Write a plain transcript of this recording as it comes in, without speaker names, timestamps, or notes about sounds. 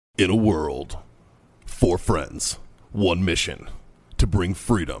In a world, 4 friends, 1 mission, to bring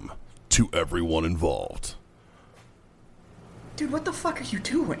freedom to everyone involved. Dude, what the fuck are you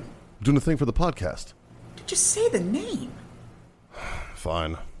doing? I'm doing a thing for the podcast. Dude, just say the name.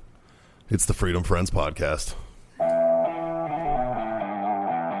 Fine. It's the Freedom Friends Podcast.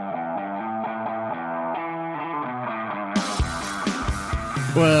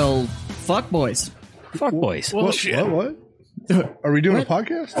 Well, fuck boys. Fuck boys. Well, what? Are we doing a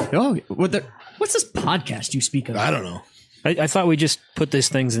podcast? Oh, what's this podcast you speak of? I don't know. I thought we just put these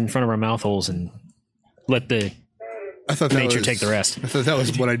things in front of our mouth holes and let the I thought that nature was, take the rest. I thought that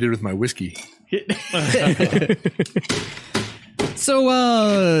was what I did with my whiskey.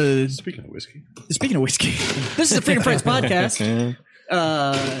 So, Speaking of whiskey. this is the Freedom Friends Podcast,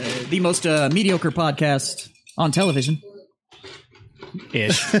 the most mediocre podcast on television.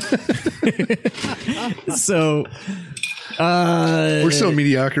 Ish. So, We're so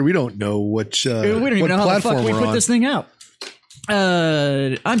mediocre. We don't know which we don't even what know how the platform fuck we we're put on. this thing out.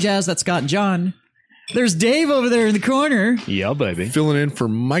 I'm Jazz. That's Scott and John. There's Dave over there in the corner Yeah, baby. Filling in for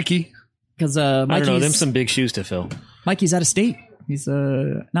Mikey. because I don't know. Them some big shoes to fill. Mikey's out of state. He's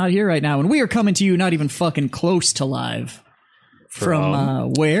not here right now, and we are coming to you not even fucking close to live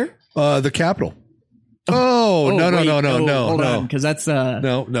from where? The Capitol. Oh, no, hold on, because that's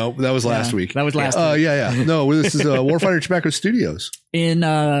No, that was last week. That was last week. Yeah. No, this is Warfighter Tobacco Studios. In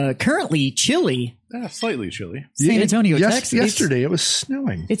currently chilly Slightly chilly. San Antonio, Texas. Yesterday it was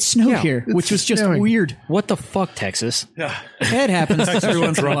snowing. It snowed here, which was just snowing. weird. What the fuck, Texas? It happens every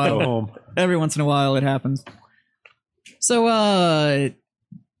once in a Go while. home. Every once in a while, it happens. So,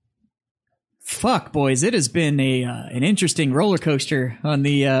 fuck, boys, it has been an interesting roller coaster on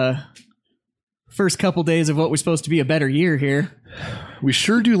the first couple days of what was supposed to be a better year here. We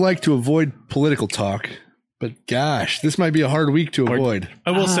sure do like to avoid political talk, but gosh, this might be a hard week to avoid.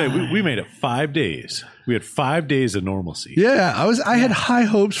 I will say we made it 5 days. We had 5 days of normalcy. Yeah, I had high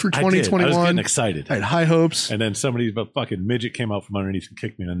hopes for I did. 2021. I was getting excited. I had high hopes. And then somebody, a fucking midget, came out from underneath and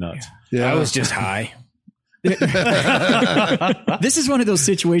kicked me in the nuts. Yeah, I was just high. This is one of those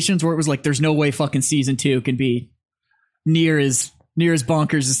situations where it was like, there's no way fucking season 2 can be near as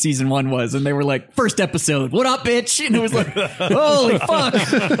bonkers as season 1 was, and they were like, first episode, what up, bitch? And it was like, holy fuck.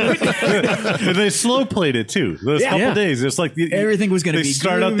 And they slow played it too. Those couple days, it's like Everything was going to they be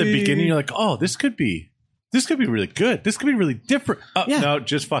start out the groovy. beginning. You're like, oh, this could be really good. This could be really different. Oh, Yeah. no,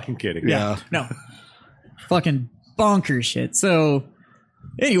 just fucking kidding. Yeah. No. Fucking bonkers shit. So,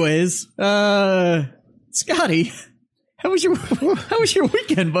 anyways, Scotty, how was your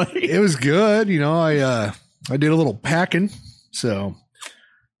weekend, buddy? It was good. You know, I did a little packing, so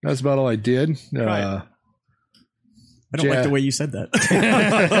that's about all I did. I don't like the way you said that.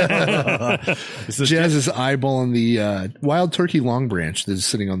 Jazz is eyeballing the wild turkey long branch that is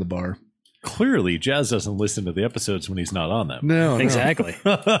sitting on the bar. Clearly, Jazz doesn't listen to the episodes when he's not on them. No, Exactly.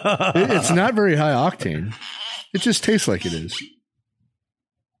 it's not very high octane. It just tastes like it is.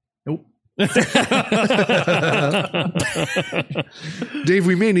 Nope. Dave,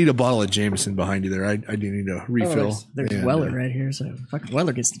 we may need a bottle of Jameson behind you there. I do need a refill. There's And, Weller right here, so fucking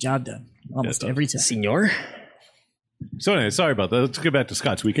Weller gets the job done almost every time. Senor? So anyway, sorry about that. Let's get back to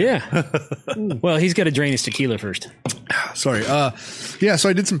Scott's weekend. Yeah. Well, he's got to drain his tequila first. Sorry. Yeah, so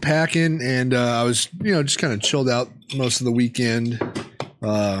I did some packing, and I was, just kind of chilled out most of the weekend.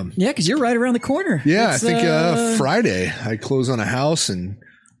 Yeah, because you're right around the corner. Yeah, It's, I think Friday I close on a house and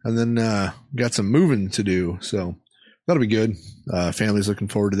then got some moving to do. So that'll be good. Family's looking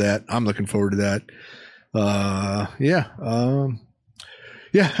forward to that. I'm looking forward to that.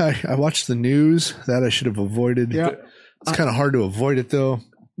 I watched the news. That I should have avoided. Yeah. It's kind of hard to avoid it though.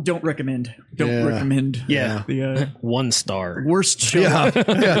 Don't recommend. Yeah. Recommend. Yeah. The 1 star. worst show.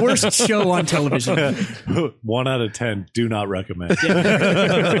 Worst show on television. 1 out of 10, do not recommend.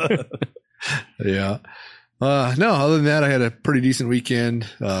 Yeah. No, other than that, I had a pretty decent weekend.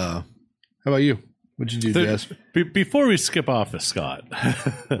 How about you? What'd you do, Jess? Before we skip off to Scott,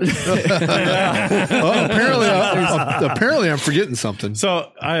 Apparently I'm forgetting something.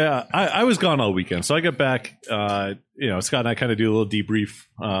 so I was gone all weekend. So I got back. Scott and I kind of do a little debrief,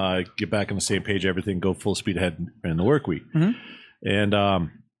 get back on the same page, everything, go full speed ahead in the work week. Mhm. And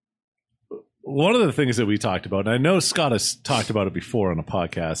one of the things that we talked about, and I know Scott has talked about it before on a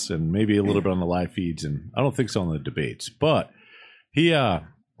podcast and maybe a little bit on the live feeds, and I don't think so on the debates, but he's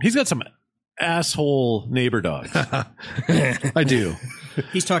got some asshole neighbor dogs. I do.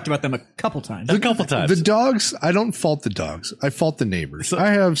 He's talked about them a couple times. A couple times. The dogs, I don't fault the dogs. I fault the neighbors. I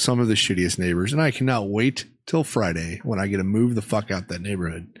have some of the shittiest neighbors, and I cannot wait till Friday when I get to move the fuck out that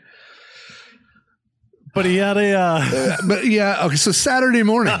neighborhood. But he had a. But yeah, okay. So Saturday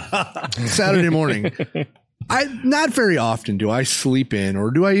morning, not very often do I sleep in,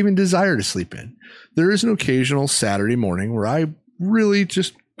 or do I even desire to sleep in. There is an occasional Saturday morning where I really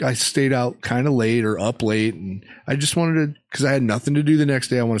I stayed out kind of late or up late, and I just wanted to, because I had nothing to do the next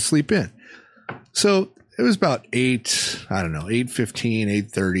day. I want to sleep in. So it was about 8:15,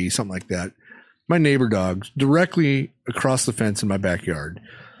 8:30, something like that. My neighbor dog, directly across the fence in my backyard,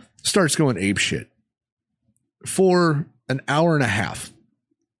 starts going ape shit for an hour and a half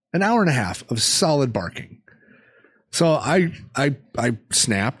of solid barking. So I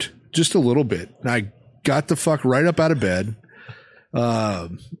snapped just a little bit, and I got the fuck right up out of bed,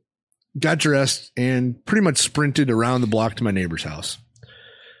 got dressed, and pretty much sprinted around the block to my neighbor's house.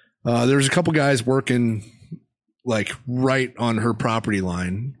 There was a couple guys working like right on her property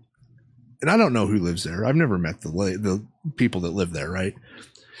line, and I don't know who lives there. I've never met the people that live there, right?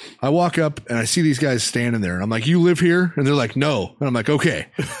 I walk up and I see these guys standing there, and I'm like, "You live here?" And they're like, "No." And I'm like, "Okay."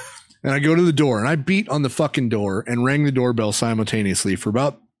 And I go to the door, and I beat on the fucking door and rang the doorbell simultaneously for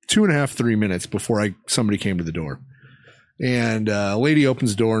about 2.5, 3 minutes before somebody came to the door. And a lady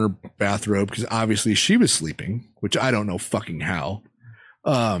opens the door in her bathrobe, because obviously she was sleeping, which I don't know fucking how.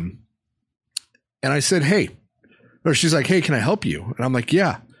 And I said, "Hey," or she's like, "Hey, can I help you?" And I'm like,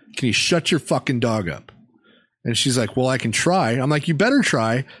 "Yeah. Can you shut your fucking dog up?" And she's like, "Well, I can try." I'm like, "You better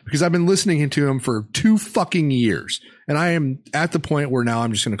try, because I've been listening to him for 2 fucking years. And I am at the point where now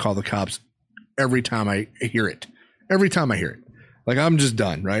I'm just going to call the cops every time I hear it. Every time I hear it. Like, I'm just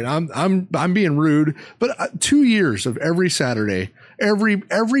done, right? I'm being rude, but 2 years of every Saturday,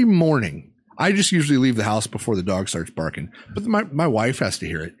 every morning, I just usually leave the house before the dog starts barking. But my wife has to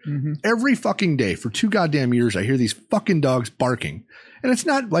hear it. Mm-hmm. Every fucking day for 2 goddamn years, I hear these fucking dogs barking. And it's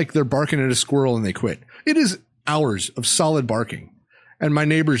not like they're barking at a squirrel and they quit. It is hours of solid barking, and my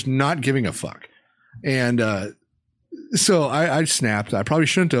neighbor's not giving a fuck. And so I snapped. I probably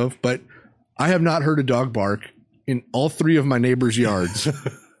shouldn't have, but I have not heard a dog bark in all 3 of my neighbors' yards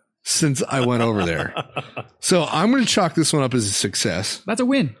since I went over there. So I'm going to chalk this one up as a success. That's a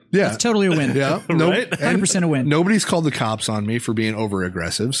win. Yeah. That's totally a win. Yeah. Right? 100% a win. Nobody's called the cops on me for being over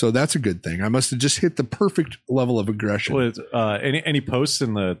aggressive. So that's a good thing. I must have just hit the perfect level of aggression. With, any posts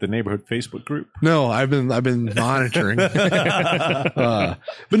in the neighborhood Facebook group? No, I've been monitoring. But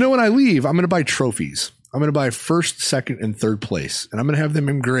no, when I leave, I'm going to buy trophies. I'm going to buy 1st, 2nd, and 3rd place. And I'm going to have them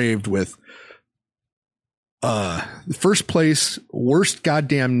engraved with first place, worst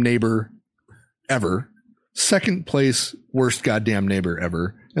goddamn neighbor ever. 2nd place, worst goddamn neighbor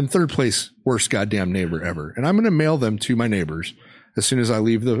ever. And 3rd place, worst goddamn neighbor ever. And I'm going to mail them to my neighbors as soon as I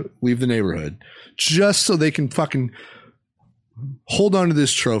leave the neighborhood, just so they can fucking hold on to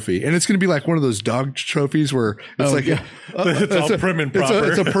this trophy. And it's going to be like one of those dog trophies where it's it's all prim and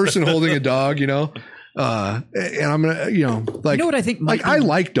proper. It's a person holding a dog, you know? And I'm gonna, like, what I think might I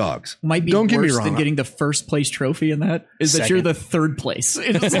like dogs. Might be Don't get me worse wrong. than getting the 1st place trophy in that is that you're the 3rd place.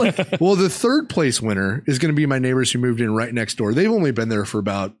 It's like, Well, the 3rd place winner is going to be my neighbors who moved in right next door. They've only been there for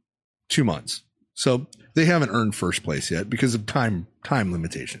about 2 months, so they haven't earned 1st place yet because of time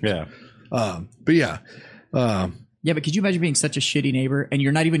limitations. Yeah. But yeah. yeah, but could you imagine being such a shitty neighbor and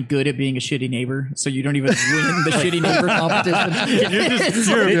you're not even good at being a shitty neighbor, so you don't even win the shitty neighbor competition?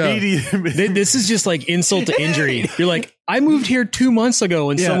 This is just like insult to injury. You're like, I moved here 2 months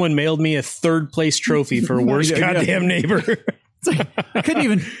ago and someone mailed me a 3rd place trophy for worst goddamn neighbor. It's like, I couldn't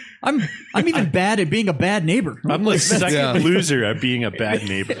even. I'm even bad at being a bad neighbor. I'm like second loser at being a bad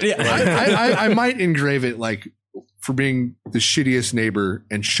neighbor. I might engrave it like for being the shittiest neighbor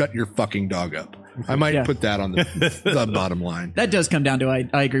and shut your fucking dog up. I might put that on the bottom line. That does come down to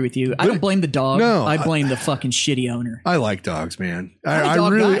I agree with you. I don't blame the dog. No, I blame the fucking shitty owner. I like dogs, man. I'm a I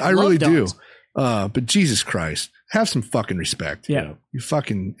dog really guy. I really Love do. dogs. But Jesus Christ, have some fucking respect. Yeah.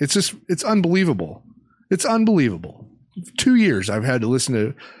 It's unbelievable. It's unbelievable. 2 years I've had to listen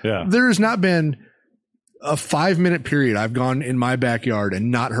to. Yeah. There has not been a 5-minute period I've gone in my backyard and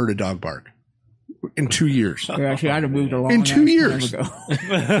not heard a dog bark in 2 years. Actually, I'd have moved along In 2 years. ago.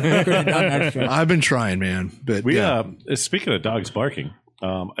 I've been trying, man. But Speaking of dogs barking,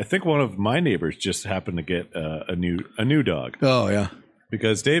 I think one of my neighbors just happened to get a new dog. Oh yeah.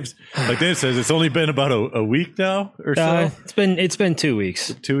 Because Dave says, it's only been about a week now or so. It's been 2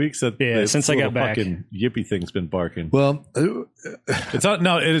 weeks. 2 weeks. Since I got back. Fucking yippy thing's been barking. Well, It's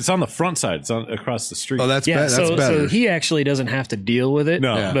on the front side. It's on across the street. oh, that's Yeah, that's better. so he actually doesn't have to deal with it.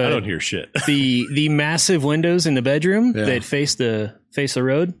 no, but I don't hear shit. the massive windows in the bedroom Yeah. that face the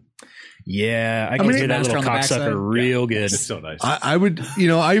road. Yeah, I can mean, hear that master little on the backside. cocksucker real good. It's so nice. I would,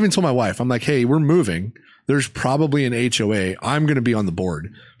 I even told my wife, I'm like, hey, we're moving. there's probably an HOA. I'm going to be on the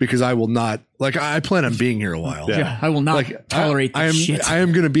board because I will not, like, I plan on being here a while. Yeah, I will not tolerate this shit. I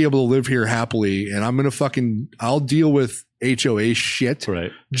am going to be able to live here happily, and I'm going to I'll deal with HOA shit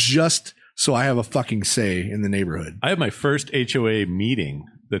Right. just so I have a fucking say in the neighborhood. I have my first HOA meeting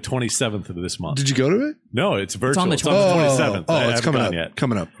the 27th of this month. Did you go to it? No, it's virtual. on the It's on the 27th. Oh, I it's haven't coming gone up. yet.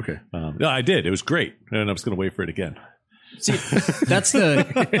 Coming up. Okay. No, I did. It was great, and I was going to wait for it again. See, that's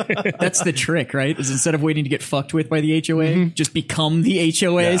the trick, right? Is instead of waiting to get fucked with by the HOA, just become the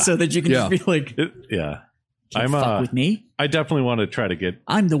HOA so that you can just be like, Yeah, fuck with me. I definitely want to try to get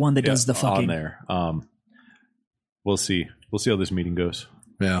I'm the one that does the on fucking. there. We'll see. We'll see how this meeting goes.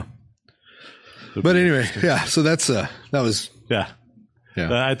 Yeah. But anyway, yeah. So that was. Yeah.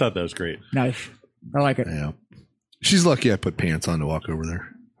 Yeah. I thought that was great. Nice. I like it. Yeah. She's lucky I put pants on to walk over there.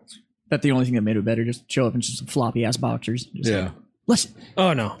 That's the only thing that made it better. Just show up in just some floppy ass boxers. Just Yeah. like, listen,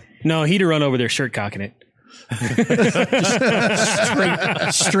 Oh no, he'd have run over there shirt cocking it.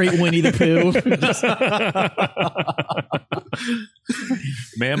 straight Winnie the Pooh.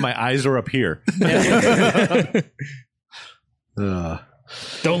 Man, my eyes are up here.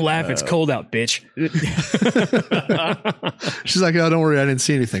 Don't laugh, it's cold out, bitch. She's like, oh, don't worry, I didn't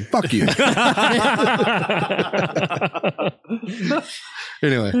see anything. Fuck you.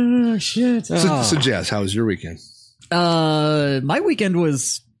 Anyway, Oh shit. so Jazz, how was your weekend? My weekend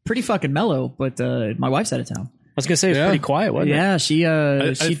was pretty fucking mellow, but my wife's out of town. I was gonna say it was Yeah. pretty quiet, wasn't it? Yeah, she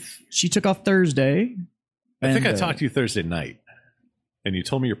I- she took off Thursday. I think and, I talked to you Thursday night, and you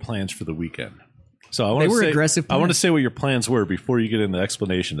told me your plans for the weekend. So I They want to were say, aggressive I want to plans. say what your plans were before you get into the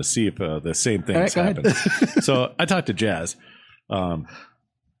explanation to see if the same thing All has right, go ahead. happened. So I talked to Jazz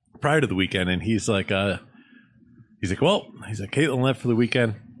prior to the weekend, and he's like, Caitlin left for the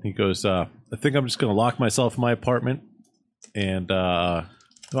weekend. He goes, I think I'm just going to lock myself in my apartment, and I'm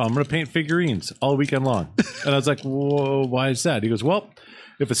going to paint figurines all weekend long. And I was like, whoa, why is that? He goes, well,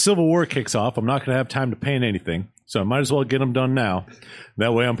 if a civil war kicks off, I'm not going to have time to paint anything. So I might as well get them done now.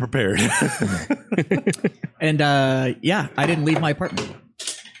 That way I'm prepared. And yeah, I didn't leave my apartment.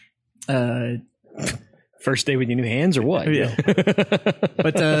 First day with your new hands or what? Yeah.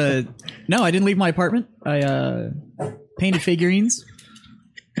 But no, I didn't leave my apartment. I painted figurines,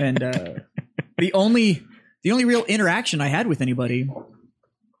 and the only real interaction I had with anybody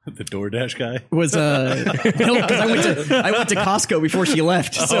The DoorDash guy. was no, because I went to Costco before she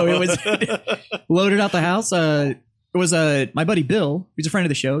left, so it was loaded out the house. It was my buddy Bill, who's a friend of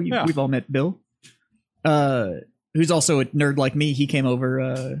the show. We've all met Bill, who's also a nerd like me. He came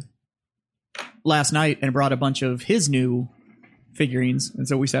over last night and brought a bunch of his new figurines, and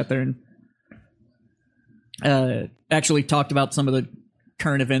so we sat there and actually talked about some of the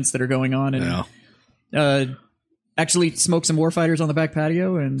current events that are going on, and actually smoked some Warfighters on the back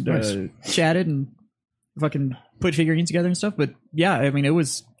patio and chatted and fucking put figurines together and stuff. But yeah, I mean, it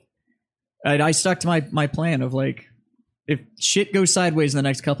was I stuck to my plan of like, if shit goes sideways in the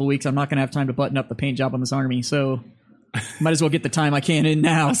next couple of weeks, I'm not gonna have time to button up the paint job on this army, so might as well get the time I can in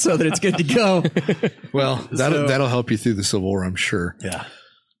now so that it's good to go. Well, that'll help you through the Civil War, I'm sure. Yeah.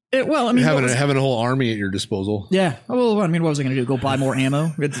 Well, I mean, Having a whole army at your disposal. yeah. Well, I mean, what was I going to do? Go buy more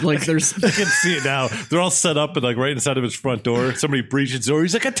ammo? It's like there's. I can see it now. They're all set up and like right inside of his front door. Somebody breaches his door.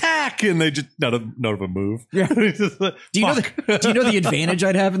 He's like, attack! And they just none of them move. Yeah. He's just like, Do you know the advantage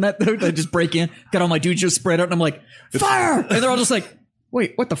I'd have in that though? I just break in, got all my dudes just spread out, and I'm like, fire! And they're all just like,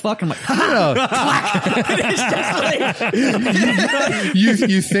 wait, what the fuck? And I'm like, clack! And it's just like,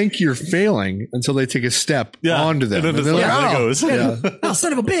 You think you're failing until they take a step onto them. And then they're it's like, like, oh. there it goes. Yeah. oh,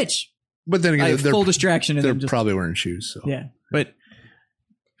 son of a bitch! But then I again, have they're, full distraction, and they're then just probably wearing shoes. So. yeah. But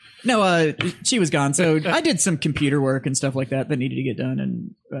no, she was gone, so I did some computer work and stuff like that needed to get done,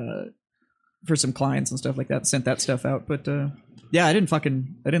 and for some clients and stuff like that, sent that stuff out. But yeah, I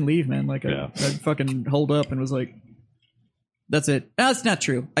didn't leave, man. Like I fucking holed up and was like, that's it. No, that's not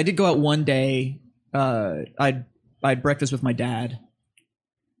true. I did go out one day. I had breakfast with my dad,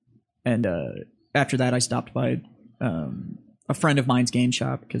 and after that, I stopped by a friend of mine's game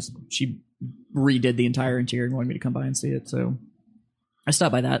shop because she redid the entire interior and wanted me to come by and see it. So I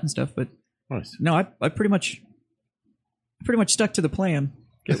stopped by that and stuff. But Nice. no, I pretty much stuck to the plan.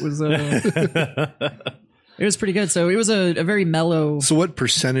 It was it was pretty good. So it was a very mellow. So what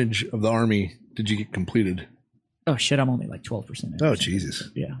percentage of the army did you get completed? Oh shit! I'm only like 12%. Oh, Jesus.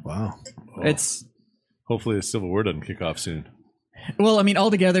 Yeah. Wow. It's Hopefully the Civil War doesn't kick off soon. well, I mean,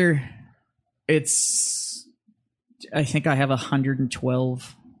 altogether, it's. I think I have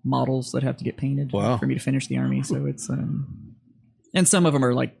 112 models that have to get painted Wow. for me to finish the army. So it's and some of them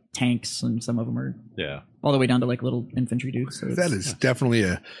are like tanks, and some of them are Yeah. all the way down to like little infantry dudes. So That is definitely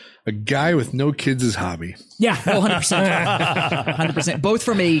a guy with no kids' hobby. yeah, 100%, 100%. Both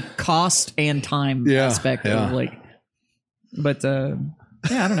from a cost and time aspect. Yeah. Of like, but yeah,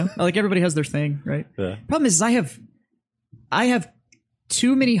 I don't know. Like everybody has their thing, right? Yeah. Problem is, I have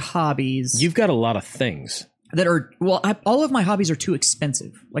too many hobbies. You've got a lot of things. That are all of my hobbies are too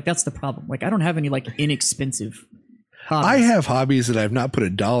expensive. Like that's the problem. Like I don't have any like inexpensive hobbies. I have hobbies that I've not put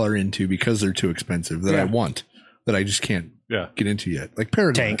 $1 into because they're too expensive that I want, that I just can't get into yet. Like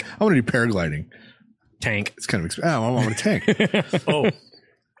paragliding. Tank. I want to do paragliding. Tank. It's kind of expensive. I want a tank. Oh,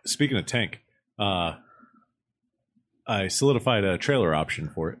 speaking of tank, I solidified a trailer option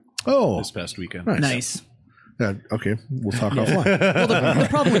for it Oh, this past weekend. Nice. Okay, we'll talk offline. Well, the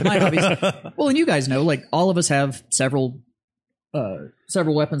problem with my hobbies, well, and you guys know, like all of us have several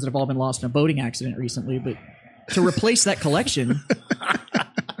weapons that have all been lost in a boating accident recently. But to replace that collection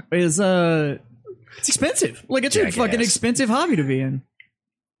is it's expensive. Like it's a fucking expensive hobby to be in,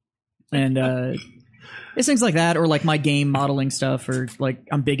 and it's things like that, or like my game modeling stuff, or like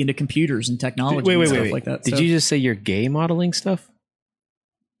I'm big into computers and technology and stuff like that. Did you just say you're gay modeling stuff?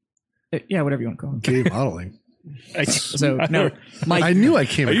 Yeah, whatever you want to call it. Gay modeling. So no, I knew I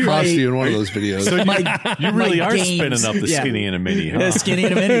came across you in one of those videos. So you really my are games. spinning up the skinny and a mini, huh? Skinny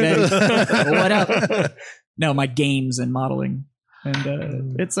and a mini, baby. What up? No, my games and modeling, and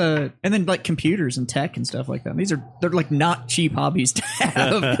and then like computers and tech and stuff like that. And they're like not cheap hobbies to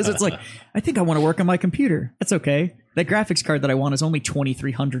have because it's like I think I want to work on my computer. That's okay. That graphics card that I want is only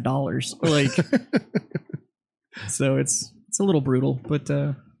 $2,300. Like, so it's a little brutal, but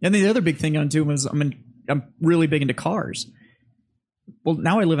and then the other big thing on too was I'm really big into cars. Well,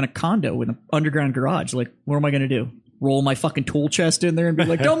 now I live in a condo with an underground garage. Like, what am I going to do? Roll my fucking tool chest in there and be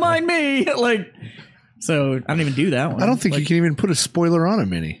like, don't mind me. Like, so I don't even do that one. I don't think you can even put a spoiler on a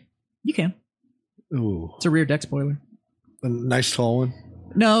mini. You can. Ooh, It's a rear deck spoiler. a nice tall one.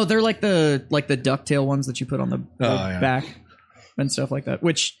 No, they're like the ducktail ones that you put on the back and stuff like that.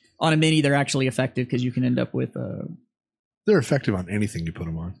 Which on a mini, they're actually effective because you can end up with. They're effective on anything you put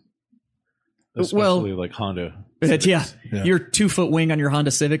them on. Especially like Honda. Yeah, your 2-foot wing on your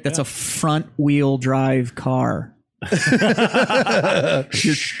Honda Civic. That's a front wheel drive car. Don't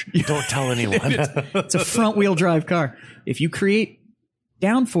tell anyone. It's a front wheel drive car. If you create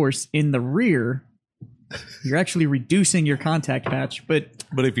downforce in the rear, you're actually reducing your contact patch. But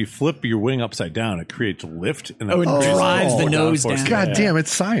if you flip your wing upside down, it creates lift and it drives the nose down. God damn,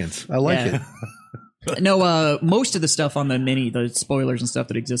 it's science. I like it. No, most of the stuff on the Mini, the spoilers and stuff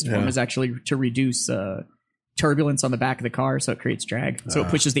that exist for them is actually to reduce turbulence on the back of the car, so it creates drag. So it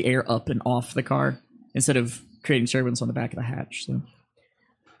pushes the air up and off the car instead of creating turbulence on the back of the hatch. So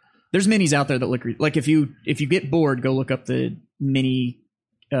there's Minis out there that look like if you get bored, go look up the Mini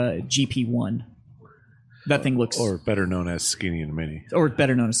GP1. That thing looks, or better known as Skinny and Mini, or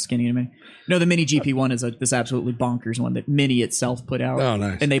better known as Skinny and Mini. No, the Mini GP1 is this absolutely bonkers one that Mini itself put out. Oh,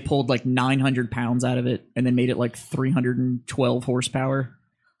 nice! And they pulled like 900 pounds out of it, and then made it like 312 horsepower.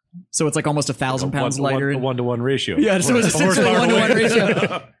 So it's like almost 1,000 pounds lighter. A 1-to-1 ratio. Yeah, so it's essentially a 1-to-1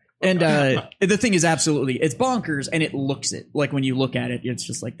 ratio. And the thing is absolutely, it's bonkers, and it looks it. Like when you look at it, it's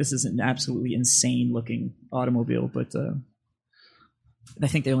just like, this is an absolutely insane looking automobile, but I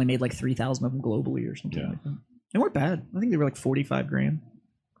think they only made like 3,000 of them globally or something like that. They weren't bad. I think they were like $45,000.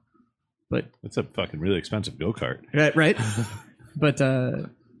 But it's a fucking really expensive go-kart. Right. But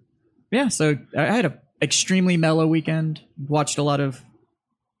yeah, so I had a extremely mellow weekend. Watched a lot of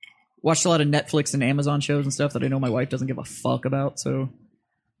Netflix and Amazon shows and stuff that I know my wife doesn't give a fuck about. So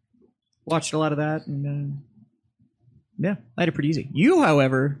watched a lot of that, and yeah, I had it pretty easy. You,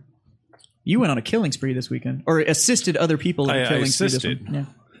 however, you went on a killing spree this weekend, or assisted other people in a killing spree this weekend. Yeah.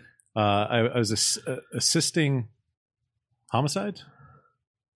 I was assisting homicide.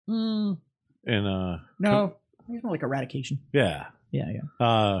 No, it's more like eradication. Yeah.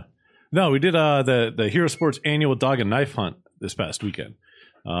 Yeah. No, we did the Hero Sports annual dog and knife hunt this past weekend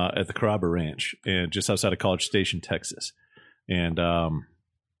at the Carrabba Ranch, and just outside of College Station, Texas, and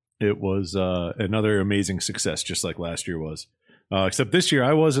it was another amazing success, just like last year was. Except this year,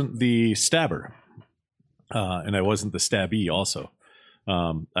 I wasn't the stabber, and I wasn't the stabbee. Also,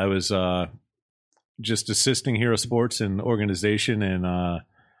 I was just assisting Hero Sports and organization and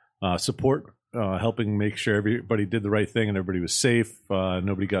support, helping make sure everybody did the right thing and everybody was safe.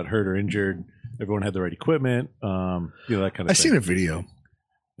 Nobody got hurt or injured. Everyone had the right equipment. That kind of thing. I seen a video.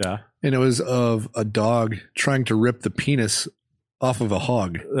 Yeah, and it was of a dog trying to rip the penis off of a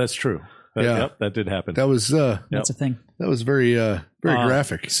hog. That's true. Yep, that did happen. That was that's a thing. That was very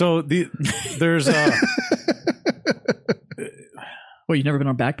graphic. So there's Well, you've never been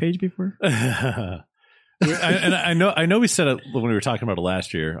on Backpage before? I know we said it when we were talking about it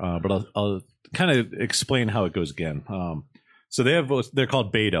last year, but I'll kind of explain how it goes again. So they're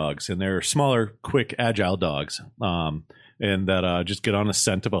called bay dogs, and they're smaller, quick, agile dogs, and that just get on a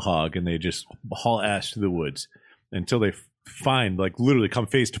scent of a hog, and they just haul ass through the woods until they find, like, literally come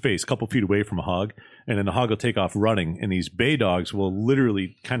face to face, a couple feet away from a hog, and then the hog will take off running, and these bay dogs will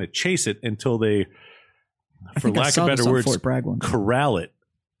literally kind of chase it until they, for lack of better words, corral it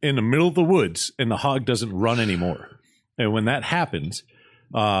in the middle of the woods, and the hog doesn't run anymore. And when that happens,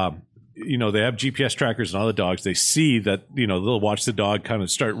 they have GPS trackers and all the dogs. They see that, they'll watch the dog kind of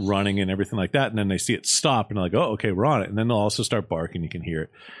start running and everything like that. And then they see it stop and they're like, oh, okay, we're on it. And then they'll also start barking. You can hear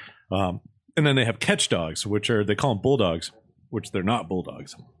it. And then they have catch dogs, they call them bulldogs, which they're not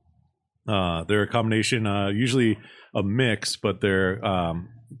bulldogs. They're a combination, usually a mix, but they're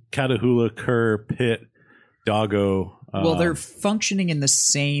Catahoula, Cur, Pit, Doggo. Well, they're functioning in the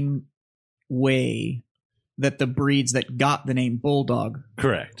same way that the breeds that got the name Bulldog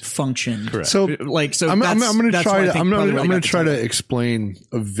function. Correct. So, I'm going to try to explain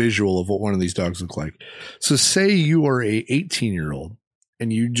a visual of what one of these dogs look like. So, say you are a 18-year-old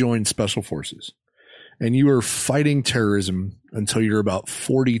and you join Special Forces, and you are fighting terrorism until you're about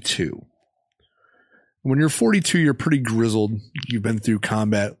 42. When you're 42, you're pretty grizzled. You've been through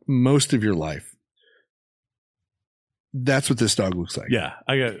combat most of your life. That's what this dog looks like. Yeah,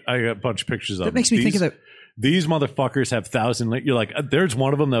 I got a bunch of pictures of that. Makes me think of that. These motherfuckers have you're like, there's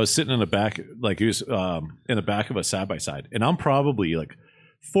one of them that was sitting in the back, like he was in the back of a side by side, and I'm probably like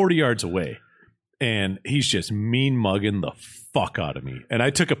 40 yards away, and he's just mean mugging the fuck out of me. And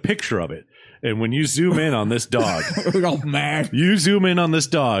I took a picture of it. And when you zoom in on this dog, oh man, you zoom in on this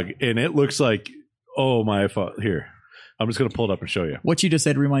dog, and it looks like, oh my fuck. Here, I'm just gonna pull it up and show you. What you just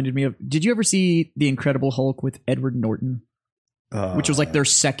said reminded me of. Did you ever see The Incredible Hulk with Edward Norton? Which was like their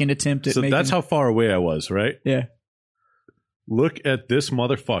second attempt at making... that's how far away I was, right? Yeah. Look at this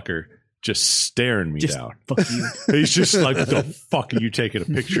motherfucker just staring me down. Fuck you. He's just like, what the fuck are you taking a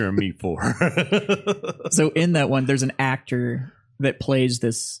picture of me for? So in that one, there's an actor that plays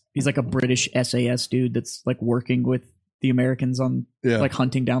this. He's like a British SAS dude that's like working with the Americans on like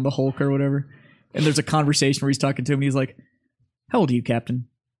hunting down the Hulk or whatever. And there's a conversation where he's talking to him and he's like, how old are you, Captain?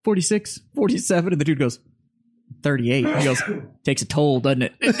 46, 47? And the dude goes, 38. He goes, takes a toll, doesn't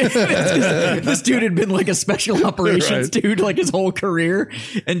it? This dude had been like a special operations dude like his whole career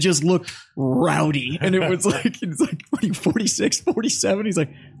and just looked rowdy. And it was like, he's like, what are you, 46, 47? He's like,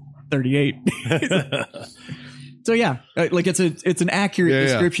 38. So yeah, like it's an accurate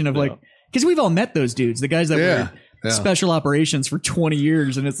description of like, because we've all met those dudes, the guys that were special operations for 20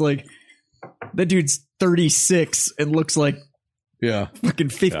 years. And it's like, that dude's 36 and looks like fucking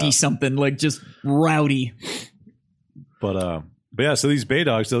 50 something, like just rowdy. But yeah, so these bay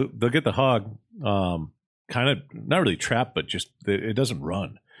dogs, they'll get the hog, kind of not really trapped, but just it doesn't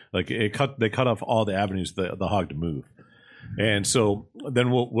run. Like they cut off all the avenues the hog to move, and so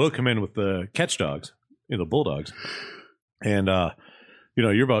then we'll come in with the catch dogs, the bulldogs, and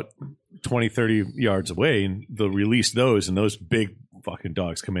you're about 20, 30 yards away, and they'll release those, and those big fucking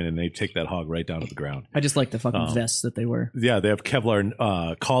dogs come in and they take that hog right down to the ground. I just like the fucking vests that they wear. Yeah, they have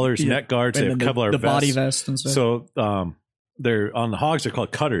Kevlar collars, neck guards. And they have Kevlar the vests. body vest and stuff. So they're on the hogs. They're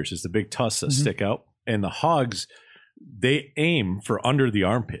called cutters. It's the big tusks that stick out. And the hogs, they aim for under the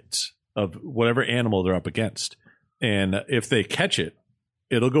armpits of whatever animal they're up against. And if they catch it,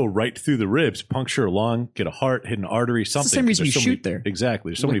 it'll go right through the ribs, puncture a lung, get a heart, hit an artery, something. It's the same reason you shoot there.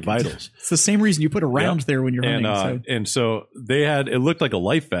 Exactly. There's so many vitals. It's the same reason you put a round there when you're hunting. And so it looked like a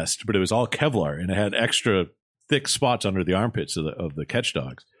life vest, but it was all Kevlar, and it had extra thick spots under the armpits of the catch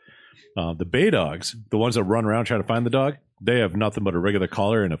dogs. The bay dogs, the ones that run around trying to find the dog, they have nothing but a regular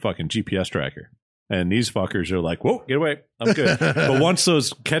collar and a fucking GPS tracker. And these fuckers are like, whoa, get away. I'm good. But once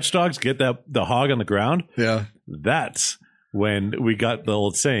those catch dogs get the hog on the ground, that's when we got the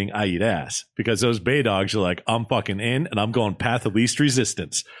old saying, I eat ass. Because those bay dogs are like, I'm fucking in, and I'm going path of least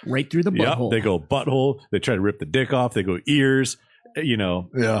resistance. Right through the butthole. They go butthole. They try to rip the dick off. They go ears,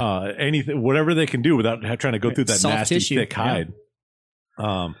 anything, whatever they can do without trying to go through that soft nasty, tissue. thick hide.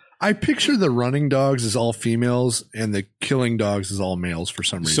 I picture the running dogs as all females and the killing dogs as all males for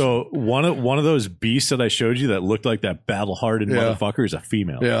some reason. So one of those beasts that I showed you that looked like that battle-hardened motherfucker is a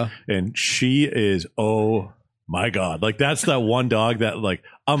female. Yeah. And she is, oh my God. Like that's that one dog that like,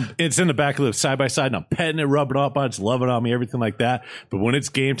 it's in the back of the side by side and I'm petting it, rubbing it up on it, it's loving on me, everything like that. But when it's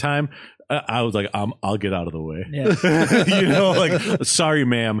game time, I was like, I'll get out of the way. Yeah. Like, sorry,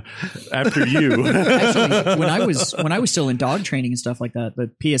 ma'am, after you. Actually, when I was still in dog training and stuff like that,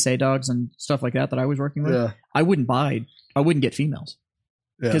 the PSA dogs and stuff like that I was working with, I wouldn't buy I wouldn't get females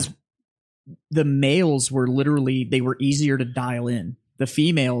Yeah. because the males were literally, they were easier to dial in. The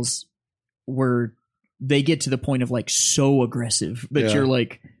females they get to the point of like so aggressive that Yeah. you're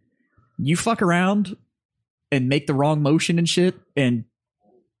like, you fuck around and make the wrong motion and shit, and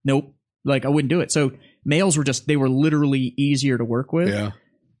nope, like I wouldn't do it. So males were they were literally easier to work with. Yeah.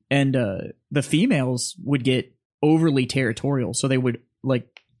 And the females would get overly territorial. So they would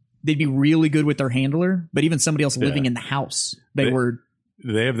they'd be really good with their handler, but even somebody else living in the house, they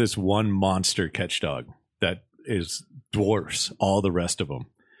have this one monster catch dog that dwarfs all the rest of them.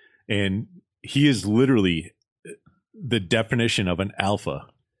 And he is literally the definition of an alpha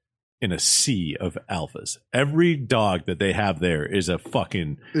in a sea of alphas. Every dog that they have there is a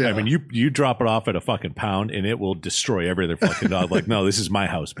fucking, I mean, you drop it off at a fucking pound and it will destroy every other fucking dog. Like, no, this is my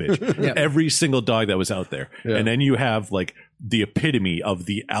house, bitch. Yeah. Every single dog that was out there. Yeah. And then you have like the epitome of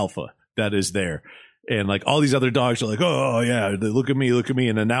the alpha that is there. And like all these other dogs are like, oh yeah, look at me.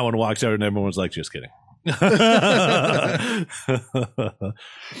 And then that one walks out and everyone's like, just kidding.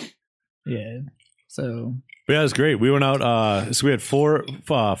 yeah. So But yeah, it was great. We went out. So we had four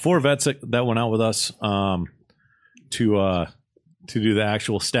vets that went out with us to do the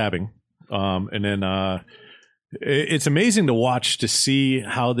actual stabbing, and then it's amazing to watch, to see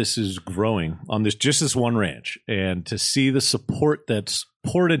how this is growing on this one ranch, and to see the support that's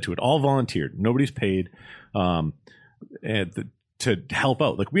poured into it. All volunteered, nobody's paid, and to help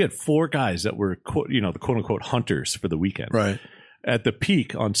out. Like we had 4 guys that were the quote unquote hunters for the weekend, Right. At the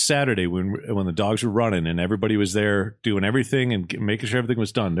peak on Saturday when the dogs were running and everybody was there doing everything and making sure everything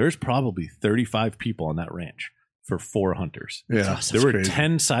was done, there's probably 35 people on that ranch for 4 hunters. Yeah. There were crazy.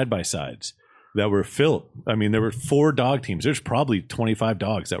 10 side-by-sides that were filled. I mean, there were 4 dog teams. There's probably 25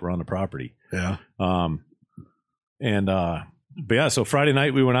 dogs that were on the property. Yeah. But yeah, so Friday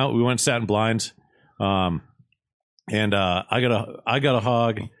night we went out, we went and sat in blinds. I got a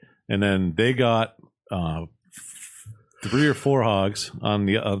hog, and then they got 3 or 4 hogs on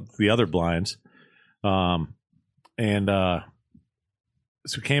the other blinds. So we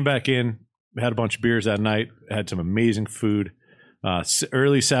came back in, had a bunch of beers that night, had some amazing food.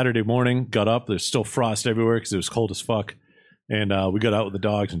 Early Saturday morning, got up. There's still frost everywhere because it was cold as fuck. And we got out with the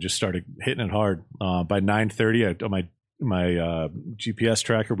dogs and just started hitting it hard. By 9:30, on my GPS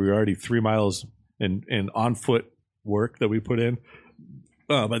tracker, we were already 3 miles in on foot work that we put in.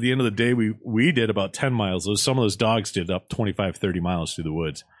 By the end of the day, we did about 10 miles. Some of those dogs did up 25, 30 miles through the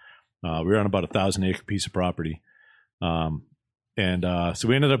woods. We were on about 1,000-acre piece of property. So we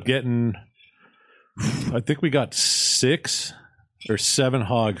ended up getting, I think we got 6 or 7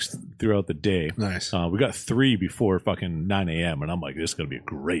 hogs throughout the day. Nice. We got 3 before fucking 9 a.m. And I'm like, this is going to be a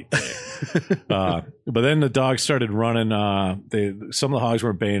great day. But then the dogs started running. Some of the hogs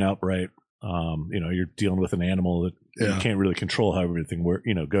weren't baying up right. You're dealing with an animal that you can't really control how everything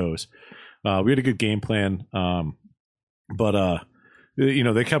goes. We had a good game plan. But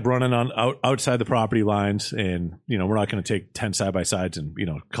they kept running outside the property lines, and, we're not going to take 10 side-by-sides and,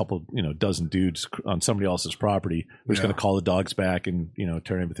 a couple, dozen dudes on somebody else's property. We're just going to call the dogs back and,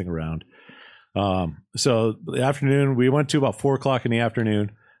 turn everything around. So the afternoon, we went to about 4:00 in the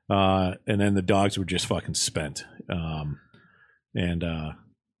afternoon, and then the dogs were just fucking spent.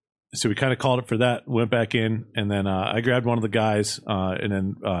 So we kind of called it for that, went back in, and then I grabbed one of the guys, and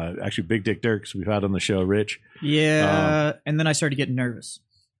then actually Big Dick Dirks, we've had on the show, Rich. yeah, and then I started getting nervous.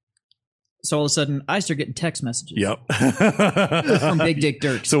 So all of a sudden, I started getting text messages. Yep. From Big Dick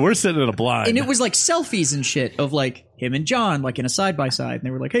Dirks. So we're sitting in a blind. And it was like selfies and shit of like him and John, like in a side-by-side. And they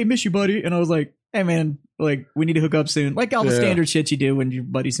were like, hey, miss you, buddy. And I was like, hey, man, like we need to hook up soon. Like all the standard shit you do when your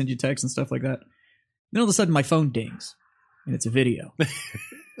buddy sends you texts and stuff like that. Then all of a sudden, my phone dings, and it's a video.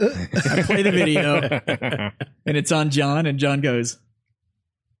 I play the video, and it's on John, and John goes,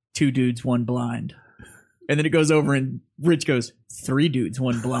 2 dudes, 1 blind. And then it goes over, and Rich goes, 3 dudes,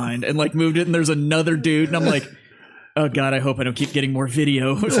 1 blind, and like moved it, and there's another dude, and I'm like, oh God, I hope I don't keep getting more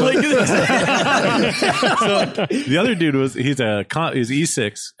video. It's like this. So the other dude he's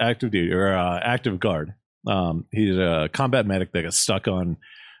E6 active duty or active guard. He's a combat medic that got stuck on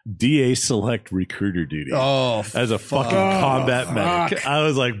DA select recruiter duty as a fucking combat medic. I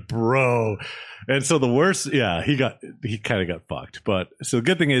was like, bro. And so the worst, he kind of got fucked. But so the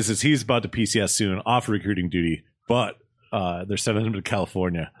good thing is he's about to PCS soon, off recruiting duty, but they're sending him to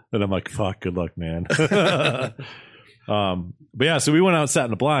California. And I'm like, fuck, good luck, man. But yeah, so we went out and sat in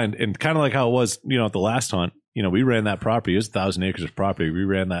the blind, and kind of like how it was, at the last hunt, we ran that property. It was 1,000 acres of property. We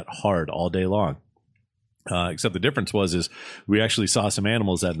ran that hard all day long. Except the difference is we actually saw some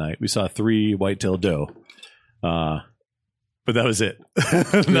animals that night. We saw 3 white-tailed doe, but that was it.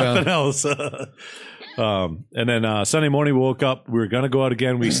 Nothing else. And then Sunday morning, we woke up. We were going to go out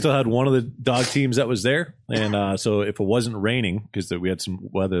again. We still had one of the dog teams that was there. And so if it wasn't raining, because we had some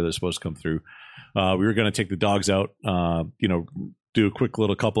weather that's supposed to come through, we were going to take the dogs out, do a quick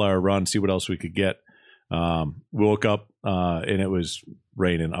little couple-hour run, see what else we could get. We woke up, and it was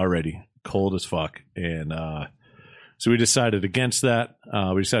raining already, cold as fuck. And so we decided against that.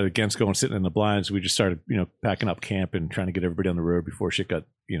 We decided against going sitting in the blinds. We just started, packing up camp and trying to get everybody on the road before shit got,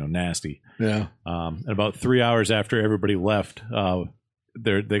 nasty. Yeah. And about 3 hours after everybody left,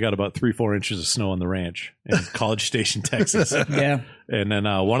 they got about 3-4 inches of snow on the ranch in College Station, Texas. Yeah. And then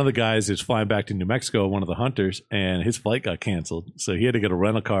one of the guys is flying back to New Mexico, one of the hunters, and his flight got canceled. So he had to get a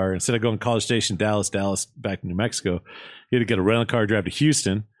rental car. Instead of going College Station, Dallas, back to New Mexico, he had to get a rental car, drive to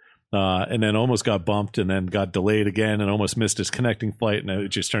Houston, and then almost got bumped and then got delayed again and almost missed his connecting flight. And it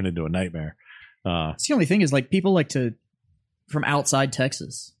just turned into a nightmare. It's the only thing is, like, people like to, from outside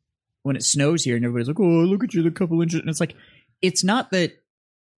Texas, when it snows here and everybody's like, oh, look at you, the couple inches. And it's like, it's not that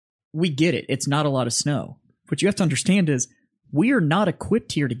we get it. It's not a lot of snow. What you have to understand is we are not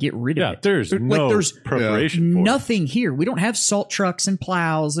equipped here to get rid of it. There's there's preparation for it. Nothing here. We don't have salt trucks and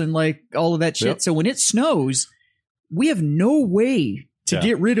plows and like all of that shit. Yep. So when it snows, we have no way to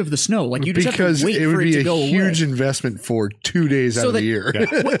get rid of the snow. Like you just have to wait it would for it be to a go huge away. investment for 2 days out of the year.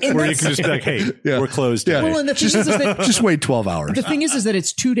 Yeah. Where you can just be like, hey, we're closed. Yeah. Well, and the thing is that Just wait 12 hours. the thing is that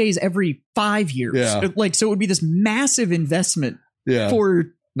it's 2 days every 5 years. Yeah. Like, so it would be this massive investment Yeah. for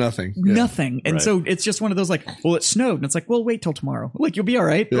Nothing. Yeah. nothing. And Right. so it's just one of those like, well, it snowed. And it's like, well, wait till tomorrow. Like, you'll be all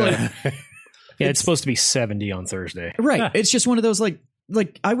right. Yeah. Like, Yeah, it's supposed to be 70 on Thursday. right. It's just one of those like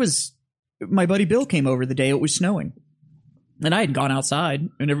my buddy Bill came over the day it was snowing. And I had gone outside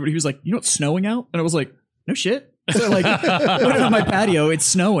and everybody was like, you know, it's snowing out? And I was like, no shit. So like, went on my patio, it's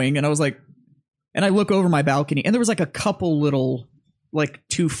snowing. And I was like, and I look over my balcony and there was like a couple little, like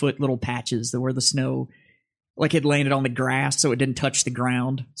 2-foot little patches where the snow like had landed on the grass so it didn't touch the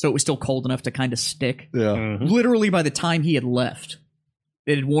ground. So it was still cold enough to kind of stick. Yeah. Literally by the time he had left,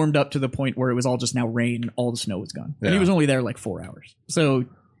 it had warmed up to the point where it was all just now rain. All the snow was gone. And he Yeah. was only there like 4 hours. So,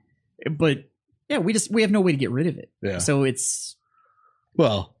 but yeah, we have no way to get rid of it. Yeah. So it's,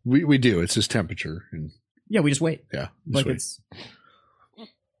 Well, we do. It's just temperature. And yeah, we just wait. yeah. Just Like wait. it's,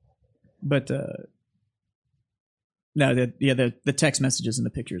 but, no, the text messages and the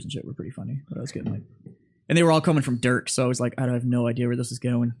pictures and shit were pretty funny. But I was getting like, and they were all coming from Dirk. So I was like, I have no idea where this is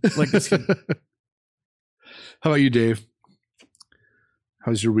going. Like this could, How about you, Dave?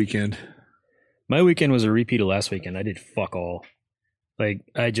 How's your weekend? My weekend was a repeat of last weekend. I did fuck all. Like,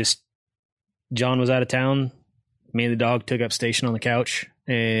 John was out of town. Me and the dog took up station on the couch,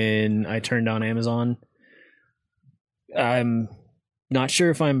 and I turned on Amazon. I'm not sure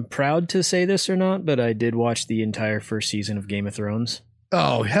if I'm proud to say this or not, but I did watch the entire first season of Game of Thrones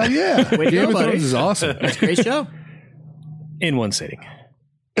Oh, hell yeah. Way to Game go, of buddy. Thrones is awesome. it's a great show. in one sitting.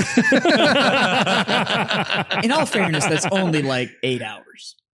 In all fairness, that's only like 8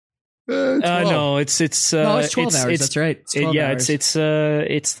 hours. 12. No, it's No, it's 12 hours. That's right. It's 12 hours.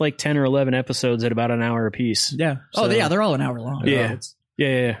 it's like 10 or 11 episodes at about an hour apiece. Yeah. Oh, So- yeah. They're all an hour long. Yeah. It's-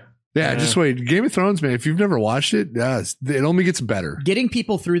 Yeah. Yeah, just wait. Game of Thrones, man. If you've never watched it, it only gets better. Getting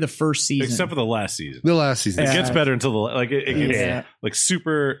people through the first season. Except for the last season. The last season. It gets better until it gets Yeah. like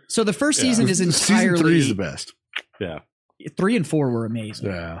super. So the first season is Season 3 entirely is the best. Yeah. 3 and 4 were amazing.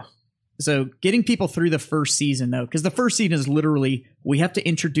 Yeah. So getting people through the first season though, because the first season is literally we have to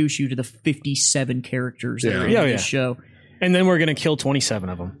introduce you to the 57 characters that are in Yeah, the yeah. show. And then we're going to kill 27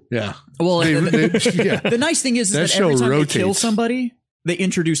 of them. Yeah. Well, They- yeah. the nice thing is That that every show time they kill rotates. somebody, they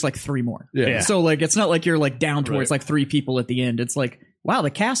introduce like 3 more. Yeah. Yeah. So like it's not like you're like down towards Right. like 3 people at the end. It's like, wow, the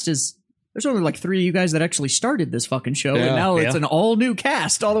cast is there's only like 3 of you guys that actually started this fucking show, Yeah. and now it's Yeah. an all new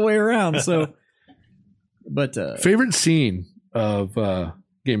cast all the way around. So, but Favorite scene of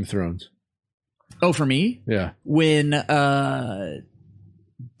Game of Thrones? oh, for me, Yeah. when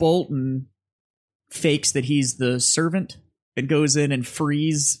Bolton fakes that he's the servant and goes in and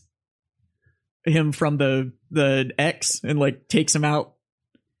frees him from the X and like takes him out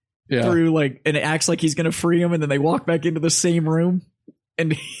Yeah. through like, and it acts like he's gonna free him, and then they walk back into the same room,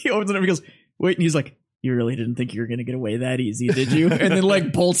 and he opens it up and he goes, wait, and he's like, you really didn't think you were gonna get away that easy, did you? And then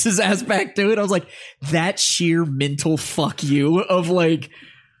like bolts his ass back to it. I was like, that sheer mental fuck you of like,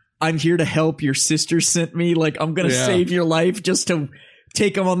 I'm here to help, your sister sent me, like I'm gonna Yeah. save your life, just to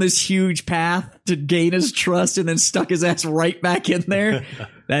take him on this huge path to gain his trust, and then stuck his ass right back in there.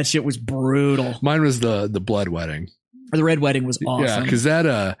 That shit was brutal. Mine was the blood wedding. The Red Wedding was awesome. Yeah, because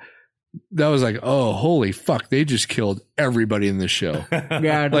that was like, oh, holy fuck, they just killed everybody in this show.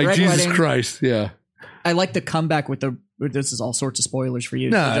 Yeah, the Like, Red Jesus Wedding, Christ. Yeah. I like the comeback with the this is all sorts of spoilers for you.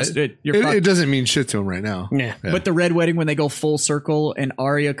 No, So you're fucked. it doesn't mean shit to him right now. Yeah. But the red wedding, when they go full circle and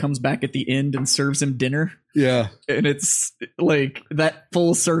Arya comes back at the end and serves him dinner, Yeah. and it's like that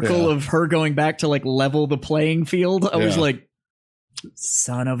full circle Yeah. of her going back to like level the playing field. I was Yeah. like,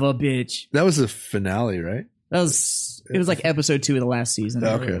 son of a bitch. That was the finale, right? It was like episode 2 of the last season. Or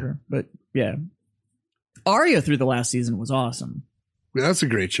Okay. whatever. But yeah, Arya through the last season was awesome. That's a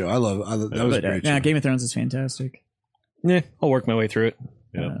great show. That was a But, great yeah, show. Game of Thrones is fantastic. Yeah, I'll work my way through it.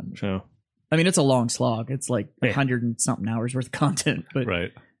 Yeah. So I mean, it's a long slog. It's like Yeah. 100 and something hours worth of content, but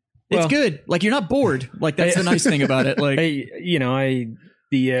Right. it's Well- good. Like you're not bored. Like that's the nice thing about it. Like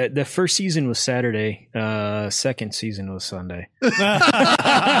the first season was Saturday. Second season was Sunday.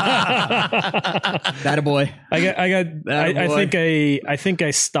 that a boy. I think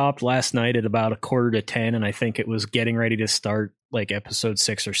I stopped last night at about 9:45, and I think it was getting ready to start like episode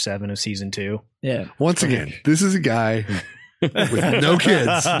 6 or 7 of season 2. Yeah. Once again, this is a guy with no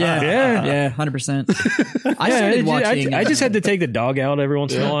kids. Yeah. 100%. I started watching. I just had to take the dog out every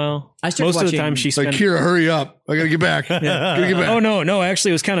once in a while. I started Most of the watching- time she It's like, spent. Kira, hurry up. I got to get back. Gotta get back. Oh no!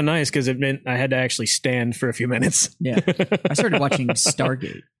 Actually, it was kind of nice because it meant I had to actually stand for a few minutes. Yeah. I started watching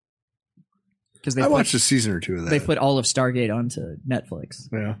Stargate because I watched a season or two of that. they put all of Stargate onto Netflix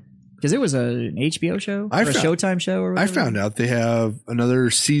Yeah. because it was an HBO show or I a found- Showtime show. Or I whatever. found out they have another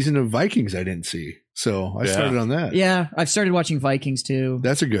season of Vikings I didn't see. So I Yeah. started on that. Yeah, I've started watching Vikings too.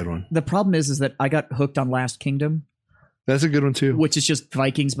 That's a good one. The problem is that I got hooked on Last Kingdom, That's a good one too. which is just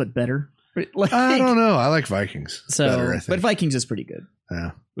Vikings but better. Like, I don't know. I like Vikings So, better, I think. but Vikings is pretty good.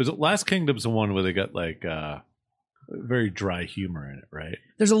 Yeah. Was it Last Kingdom's the one where they got like very dry humor in it, right?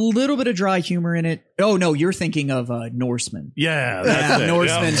 There's a little bit of dry humor in it. Oh no, you're thinking of Norseman. Yeah, Yeah,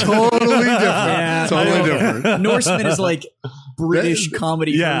 Norseman. Totally different. Yeah. Totally different. Norseman is like British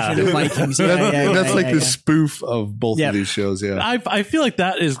comedy Yeah. version of Vikings. Yeah, That's like yeah, the yeah. spoof of both Yeah. of these shows. Yeah. I feel like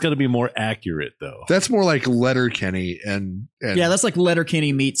that is going to be more accurate though. That's more like Letterkenny and Yeah, that's like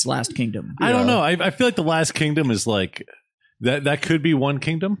Letterkenny meets Last Kingdom. I don't Yeah. know. I feel like the Last Kingdom is like that could be one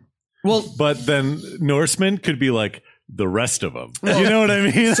kingdom, Well, but then Norsemen could be like the rest of them. You know what I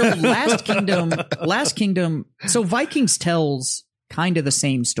mean? so Last Kingdom. So Vikings tells kind of the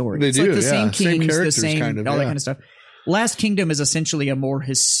same story. They It's do, like the yeah. same Same kings, the characters, same kind of, all that yeah. kind of stuff. Last Kingdom is essentially a more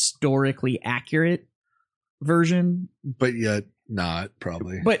historically accurate version. but yet not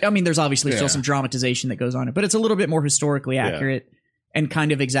probably. But I mean, there's obviously Yeah. still some dramatization that goes on it, but it's a little bit more historically accurate and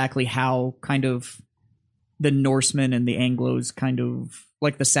kind of exactly how kind of the Norsemen and the Anglos kind of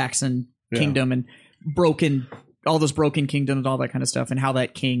like the Saxon Yeah. kingdom and all those broken kingdoms and all that kind of stuff and how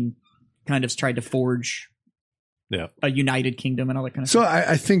that king kind of tried to forge a united kingdom and all that kind of So stuff.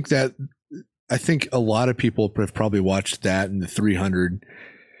 I think a lot of people have probably watched that in the 300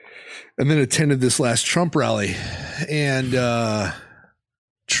 and then attended this last Trump rally and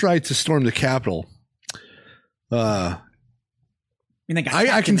tried to storm the Capitol. I mean, they got I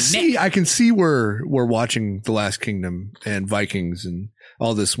stabbed in the neck. can see where we're watching The Last Kingdom and Vikings and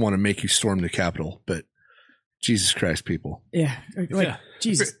all this want to make you storm the Capitol, but Jesus Christ, people. Yeah. Like, Yeah.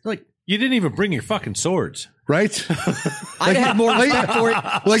 Jesus. Like, You didn't even bring your fucking swords. Right? I'd have more respect for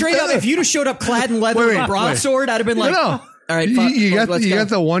it. Straight up, if you'd have showed up clad in leather with a broadsword, I'd have been like, no. all right, You, fuck, you let's go. got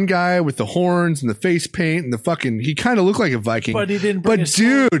the one guy with the horns and the face paint and the fucking, he kind of looked like a Viking. But he didn't bring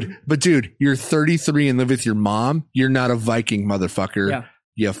But dude, you're 33 and live with your mom. You're not a Viking, motherfucker.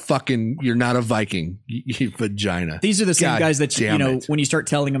 Yeah. You're not a Viking. You vagina. These are the same God guys that, damn it. when you start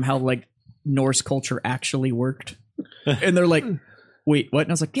telling them how like Norse culture actually worked and they're like, wait, what?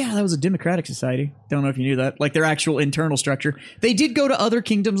 And I was like, yeah, that was a democratic society. Don't know if you knew that. Like their actual internal structure. They did go to other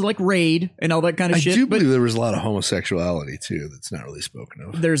kingdoms like Raid and all that kind of I shit. do but believe there was a lot of homosexuality too. That's not really spoken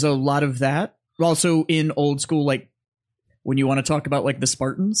of. there's a lot of that. Also in old school, like when you want to talk about like the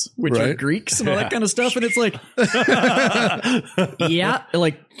Spartans, which are Right. Greeks and all that kind of stuff. And it's like, yeah,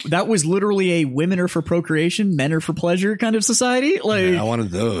 like that was literally a women are for procreation, men are for pleasure kind of society. Like, Yeah, I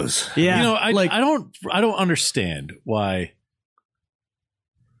wanted those. yeah, You know, I like don't understand why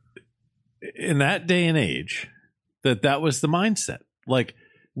in that day and age that was the mindset. Like,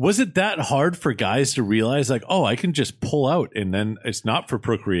 was it that hard for guys to realize like, oh, I can just pull out and then it's not for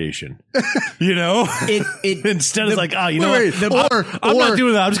procreation? You know? it Instead it's like, you know Wait, what? I'm not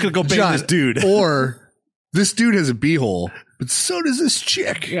doing that. I'm just gonna go bang John, this dude. Or this dude has a beehole, but so does this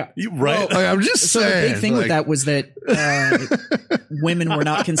chick. Yeah. Right. Like, I'm just So saying. the big thing like, with that was that women were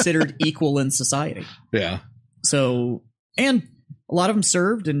not considered equal in society. Yeah. So, and a lot of them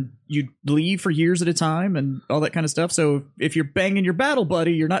served and you'd leave for years at a time and all that kind of stuff. So if you're banging your battle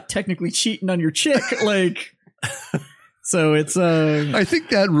buddy, you're not technically cheating on your chick. Like, So it's I think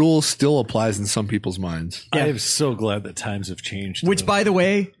that rule still applies in some people's minds. I am so glad that times have changed. which, by the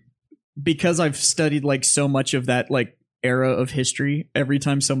way, because I've studied like so much of that like era of history, every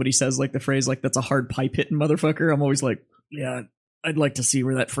time somebody says like the phrase like that's a hard pipe hitting motherfucker, I'm always like, yeah, I'd like to see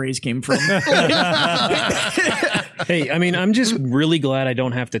where that phrase came from. Hey, I mean, I'm just really glad I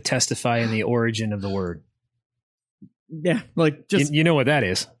don't have to testify in the origin of the word. Yeah, like just You know what that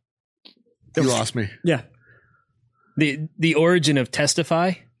is? You lost me. yeah. The origin of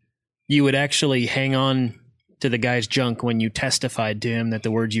testify, you would actually hang on to the guy's junk when you testified to him that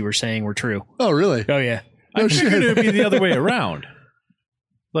the words you were saying were true. Oh, really? Oh, yeah. I figured it would be the other way around.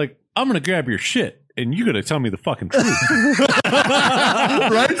 Like, I'm going to grab your shit, and you got to tell me the fucking truth.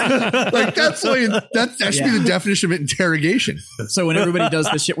 Right? Like that should be the definition of interrogation. So when everybody does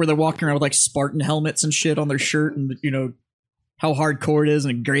the shit where they're walking around with like Spartan helmets and shit on their shirt and, you know, how hardcore it is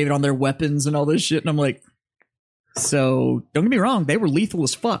and engrave it on their weapons and all this shit. And I'm like, so don't get me wrong. They were lethal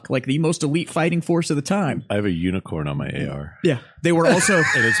as fuck. Like the most elite fighting force of the time. I have a unicorn on my AR. Yeah. They were also,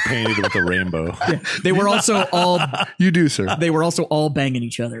 And it's painted with a rainbow. they were also all, You do, sir. they were also all banging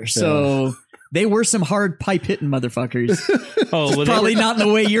each other. So they were some hard pipe hitting motherfuckers. Oh, well, Probably not in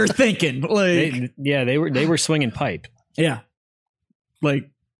the way you're thinking. Like, they were swinging pipe. yeah. Like,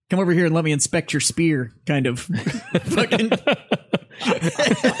 come over here and let me inspect your spear, kind of. Fucking.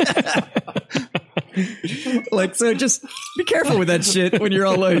 Like, so just be careful with that shit when you're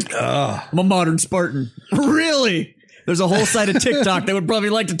all like, I'm a modern Spartan. Really? There's a whole side of TikTok that would probably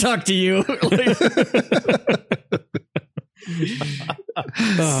like to talk to you. Like,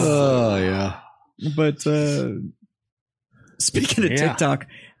 Oh, yeah. but speaking of Yeah. TikTok,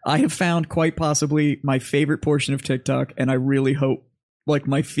 I have found quite possibly my favorite portion of TikTok, and I really hope like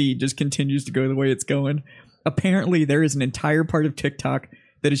my feed just continues to go the way it's going. Apparently, there is an entire part of TikTok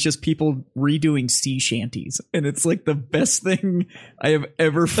that is just people redoing sea shanties, and it's like the best thing I have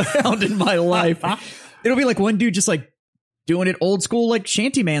ever found in my life. It'll be like one dude just like doing it old school, like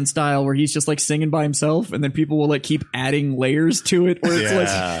Shantyman style, where he's just like singing by himself, and then people will like keep adding layers to it, where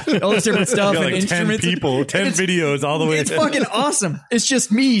it's like all this different stuff You got and like 10 instruments. people, 10 it's- videos all the way. It's fucking awesome. It's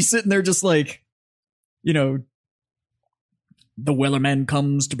just me sitting there, just like, you know, the Wellerman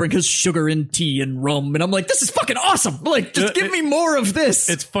comes to bring his sugar and tea and rum, and I'm like, this is fucking awesome. Like, just give me more of this.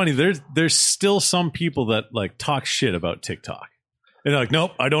 It's funny. There's still some people that like talk shit about TikTok. And they're like,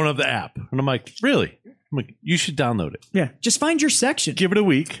 nope, I don't have the app. And I'm like, really? I'm like, you should download it. yeah, just find your section. Give it a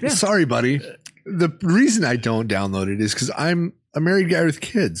week. Sorry, buddy. The reason I don't download it is because I'm a married guy with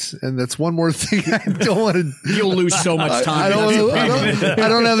kids, and that's one more thing I don't want to. You'll lose so much time. I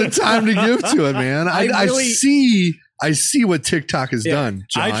don't have the time to give to it, man. I see what TikTok has done,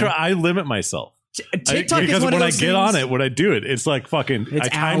 John. I limit myself. TikTok because is one when of I those get on things- it, when I do it, it's like fucking It's I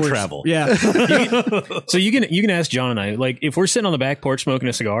time hours. travel. Yeah. So you can ask John and I, like, if we're sitting on the back porch smoking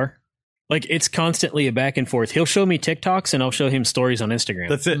a cigar, like, it's constantly a back and forth. He'll show me TikToks and I'll show him stories on Instagram.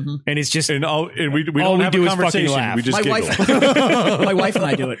 That's it. Mm-hmm. And it's just, And we All don't we have do a is fucking conversation. laugh. We just my giggle. wife, my wife and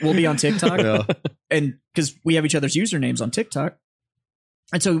I do it. We'll be on TikTok, and because we have each other's usernames on TikTok,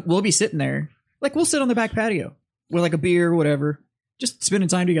 and so we'll be sitting there, like we'll sit on the back patio with like a beer or whatever, just spending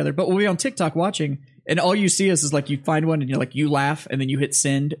time together. But we'll be on TikTok watching, and all you see is like you find one and you're like you laugh, and then you hit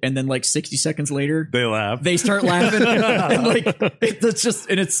send, and then like 60 seconds later They laugh. they start laughing, and like it's just,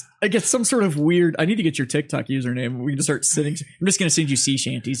 and it's I get some sort of weird. I need to get your TikTok username. We can just start sitting. I'm just gonna send you sea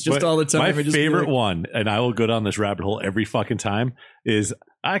shanties just But all the time. My and just be favorite like, one, and I will go down this rabbit hole every fucking time, is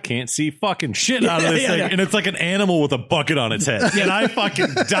I can't see fucking shit out of this Yeah, thing. yeah. And it's like an animal with a bucket on its head. And I fucking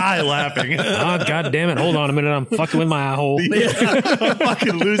die laughing. oh, God damn it. Hold on a minute. I'm fucking with my eye hole. I'm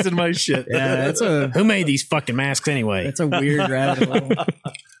fucking losing my shit. Yeah, it's a Who made these fucking masks anyway? It's a weird rabbit hole.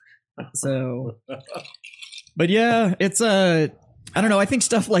 So, but yeah, it's I don't know. I think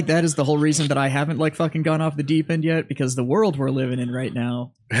stuff like that is the whole reason that I haven't like fucking gone off the deep end yet, because the world we're living in right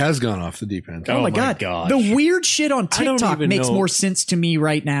now. Has gone off the deep end. Oh, my god, gosh. the weird shit on I don't TikTok even makes know- more sense to me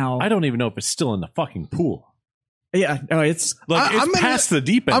right now. I don't even know if it's still in the fucking pool. Yeah, oh, it's Like, it's I'm gonna- past the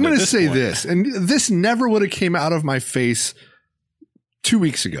deep end. I'm going at to this say point. this, and this never would have came out of my face 2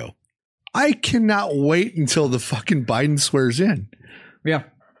 weeks ago. I cannot wait until the fucking Biden swears in. yeah.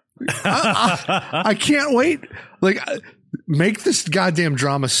 I can't wait. Like, make this goddamn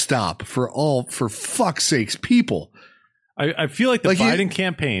drama stop for fuck's sakes, people. I feel like the Like, Biden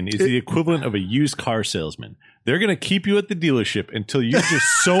campaign is the equivalent of a used car salesman. They're going to keep you at the dealership until you're just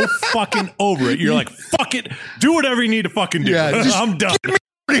so fucking over it. You're like, fuck it. Do whatever you need to fucking do. Yeah, just I'm done.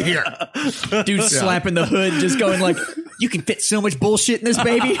 Out of here. Dude slapping the hood, just going like, You can fit so much bullshit in this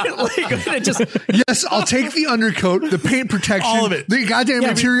baby. Like, it just Yes, I'll take the undercoat, the paint protection, All of it. the goddamn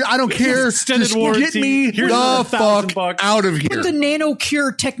material. I don't care. extended Just warranty. get me Here's the $1,000 fuck out of here. put the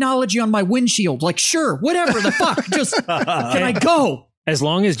NanoCure technology on my windshield. Like, sure, whatever the fuck. Just can I go? As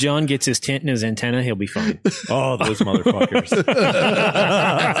long as John gets his tint in his antenna, he'll be fine. Oh, those motherfuckers.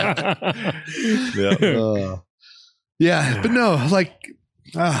 Yeah. Yeah, but no, like,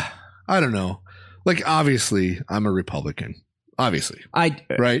 I don't know. Like, obviously, I'm a Republican. Obviously,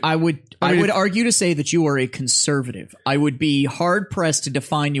 right? I would mean, argue to say that you are a conservative. I would be hard pressed to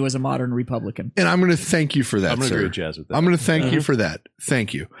define you as a modern Republican. and I'm going to thank you for that, I'm going to sir. agree with Jazz with that. I'm going to thank you for that.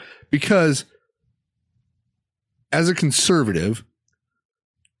 Thank you, because as a conservative,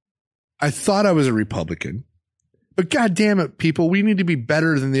 I thought I was a Republican, but God damn it, people, we need to be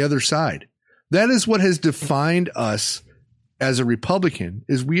better than the other side. That is what has defined us as a Republican,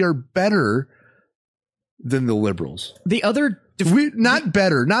 is we are better than the liberals. The other Not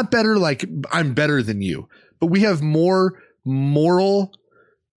better like I'm better than you, but we have more morals.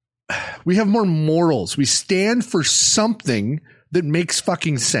 We stand for something that makes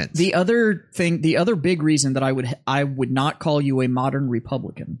fucking sense. the other big reason that I would not call you a modern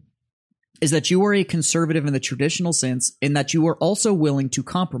Republican is that you are a conservative in the traditional sense, in that you are also willing to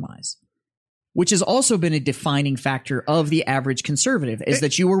compromise, which has also been a defining factor of the average conservative, is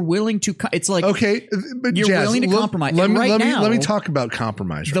that you are willing to. It's like, Okay, but You're Jazz, willing to compromise. Let And me, right now, let me talk about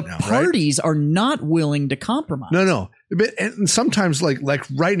compromise the right now. Right? parties are not willing to compromise. No. But and sometimes, like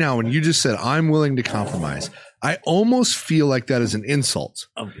right now, when you just said I'm willing to compromise, I almost feel like that is an insult.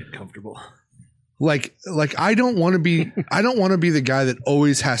 I'm getting comfortable. Like I don't want to be the guy that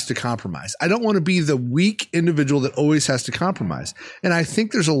always has to compromise. I don't want to be the weak individual that always has to compromise. And I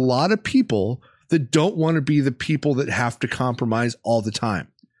think there's a lot of people that don't want to be the people that have to compromise all the time.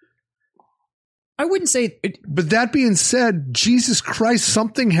 I wouldn't say it, But that being said, Jesus Christ,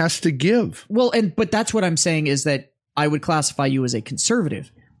 something has to give. but that's what I'm saying, is that I would classify you as a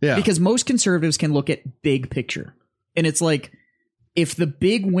conservative. Yeah. Because most conservatives can look at big picture. And it's like, if the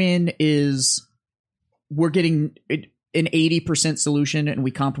big win is we're getting an 80% solution and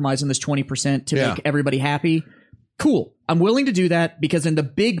we compromise on this 20% to Yeah. make everybody happy, cool. I'm willing to do that, because in the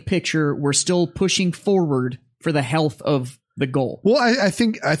big picture, we're still pushing forward for the health of the goal. Well, I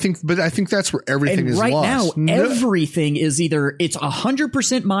think that's where everything And is right lost. now, everything is either it's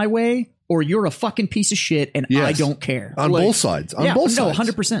 100% my way or you're a fucking piece of shit and Yes. I don't care. on Like, both sides. On yeah, both no, sides.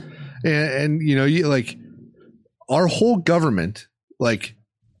 100%. And you know, you like our whole government, like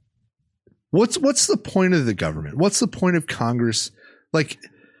what's the point of the government? What's the point of Congress? Like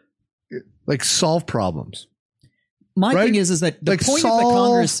solve problems. My Right? thing is that the Like, point of the solve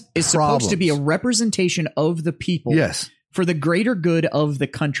Congress is supposed to be a problems. representation of the people Yes. for the greater good of the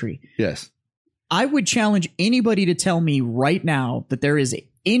country. Yes. I would challenge anybody to tell me right now that there is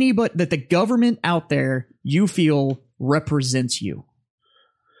that the government out there you feel represents you.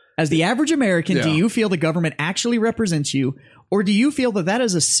 As the average American, do Yeah. you feel the government actually represents you, or do you feel that that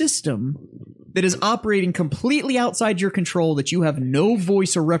is a system that is operating completely outside your control that you have no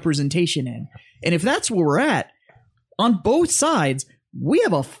voice or representation in? And if that's where we're at, on both sides, we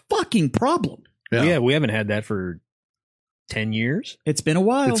have a fucking problem. Yeah. We haven't had that for 10 years. It's been a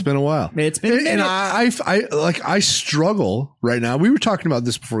while. It's been a while. It's been a And minute. I struggle right now. We were talking about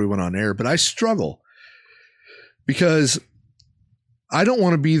this before we went on air, but I struggle because I don't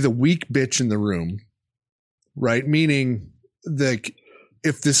want to be the weak bitch in the room, right? Meaning that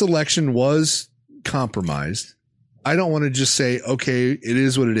if this election was compromised, I don't want to just say, okay, it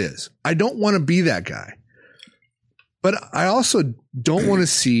is what it is. I don't want to be that guy. But I also don't want to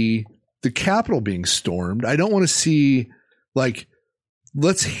see the Capitol being stormed. I don't want to see, like,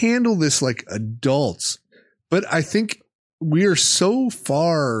 let's handle this like adults. But I think we are so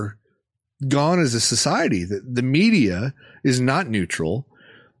far gone as a society that the media is not neutral.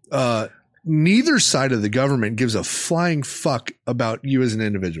 Neither side of the government gives a flying fuck about you as an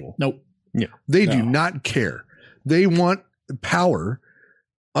individual. Nope. They do not care. They want power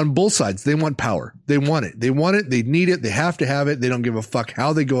on both sides. They want power. They want it. They want it. They need it. They have to have it. They don't give a fuck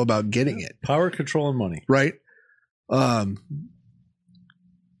how they go about getting it. Power, control, and money. Right. You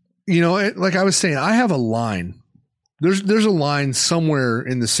know, like I was saying, I have a line. There's a line somewhere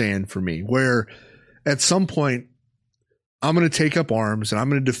in the sand for me where at some point I'm going to take up arms and I'm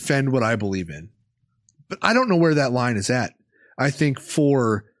going to defend what I believe in. But I don't know where that line is at. I think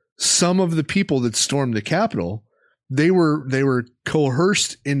for some of the people that stormed the Capitol, they were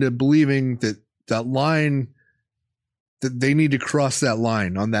coerced into believing that line, that they need to cross that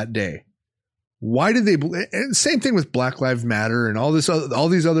line on that day. Why did they? And same thing with Black Lives Matter and all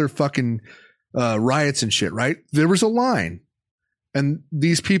these other fucking riots and shit, right? There was a line, and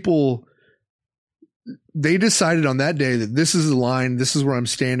these people, they decided on that day that this is the line, this is where I'm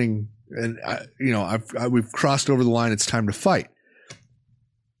standing, and we've crossed over the line. It's time to fight.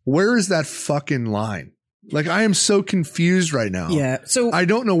 Where is that fucking line? Like, I am so confused right now. Yeah. So I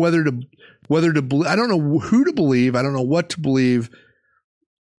don't know whether to I don't know who to believe. I don't know what to believe.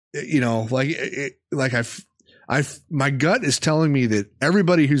 My gut is telling me that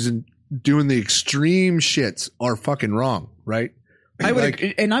everybody who's doing the extreme shits are fucking wrong, right? I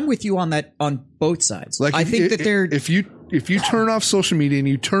would, and I'm with you on that on both sides. Like, I think that they're if you turn off social media and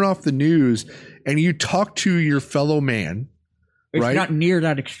you turn off the news and you talk to your fellow man, it's right? not near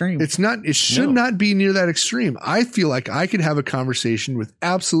that extreme. It should not be near that extreme. I feel like I could have a conversation with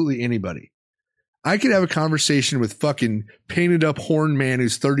absolutely anybody. I could have a conversation with fucking painted up horn man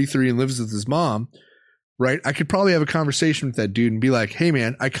who's 33 and lives with his mom, right? I could probably have a conversation with that dude and be like, hey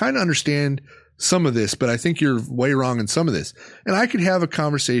man, I kind of understand some of this, but I think you're way wrong in some of this. And I could have a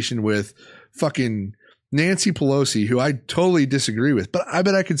conversation with fucking Nancy Pelosi, who I totally disagree with, but I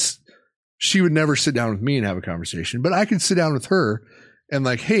bet she would never sit down with me and have a conversation, but I could sit down with her and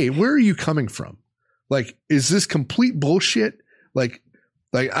like, hey, where are you coming from? Like, is this complete bullshit? Like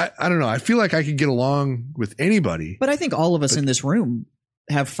I don't know. I feel like I could get along with anybody. But I think all of us in this room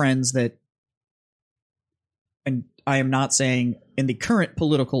have friends that, and I am not saying in the current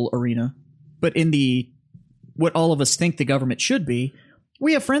political arena, but in what all of us think the government should be,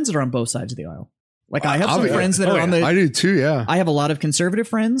 we have friends that are on both sides of the aisle. Like, I have some friends that are on the... I do too, yeah. I have a lot of conservative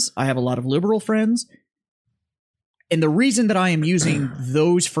friends. I have a lot of liberal friends. And the reason that I am using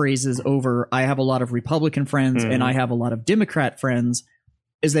those phrases over I have a lot of Republican friends and I have a lot of Democrat friends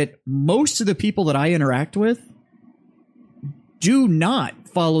is that most of the people that I interact with do not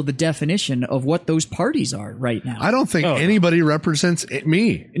follow the definition of what those parties are right now. I don't think anybody represents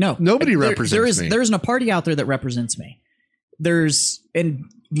me. No. Nobody represents me. There isn't a party out there that represents me. And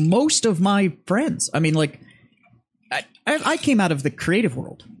most of my friends, I mean, like, I came out of the creative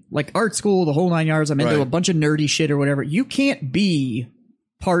world, like art school, the whole 9 yards. I'm into a bunch of nerdy shit or whatever. You can't be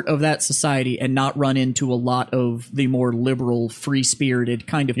part of that society and not run into a lot of the more liberal, free-spirited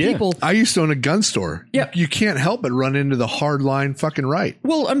kind of people. I used to own a gun store. Yeah. You can't help but run into the hardline fucking right.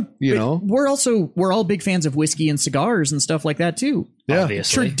 Well, we're all big fans of whiskey and cigars and stuff like that too. Yeah.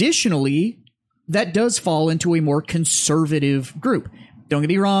 Obviously. Traditionally, that does fall into a more conservative group. Don't get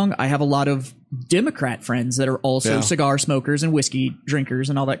me wrong. I have a lot of Democrat friends that are also cigar smokers and whiskey drinkers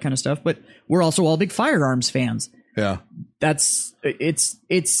and all that kind of stuff. But we're also all big firearms fans. Yeah. I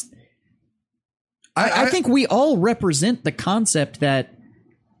think we all represent the concept that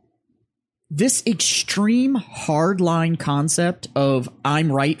this extreme hardline concept of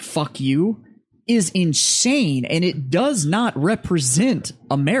I'm right, fuck you is insane. And it does not represent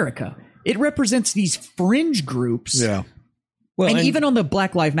America. It represents these fringe groups. Yeah. Well, and even on the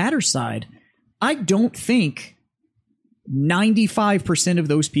Black Lives Matter side, I don't think 95% of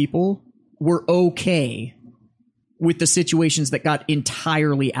those people were okay with the situations that got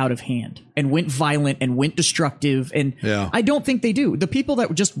entirely out of hand and went violent and went destructive. And I don't think they do. The people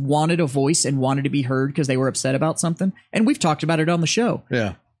that just wanted a voice and wanted to be heard because they were upset about something, and we've talked about it on the show.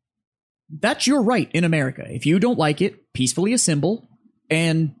 Yeah. That's your right in America. If you don't like it, peacefully assemble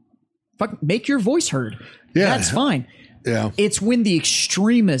and make your voice heard. Yeah. That's fine. Yeah. It's when the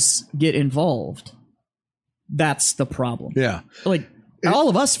extremists get involved that's the problem. Yeah. Like, all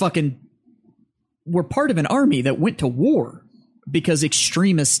of us were part of an army that went to war because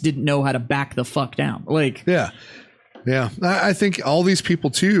extremists didn't know how to back the fuck down. Like, yeah. I think all these people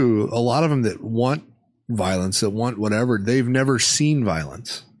too, a lot of them that want violence, that want whatever, they've never seen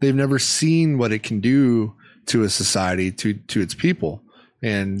violence. They've never seen what it can do to a society, to its people.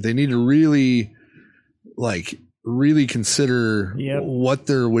 And they need to really consider what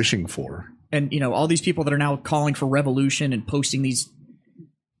they're wishing for. And, all these people that are now calling for revolution and posting these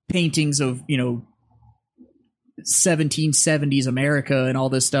paintings of, 1770s America and all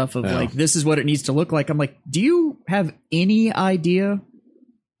this stuff of this is what it needs to look like. I'm like, do you have any idea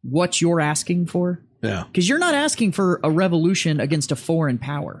what you're asking for? Yeah. Because you're not asking for a revolution against a foreign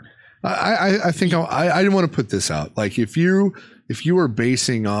power. I think I didn't want to put this out. Like, if you are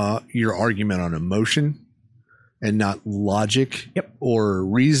basing your argument on emotion and not logic or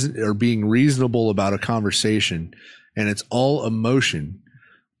reason or being reasonable about a conversation, and it's all emotion,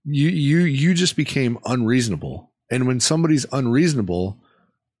 you just became unreasonable. And when somebody's unreasonable,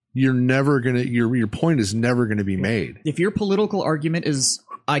 you're never gonna your point is never gonna be made. If your political argument is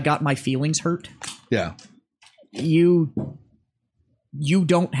I got my feelings hurt, you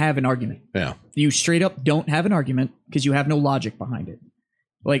don't have an argument. Yeah. You straight up don't have an argument because you have no logic behind it.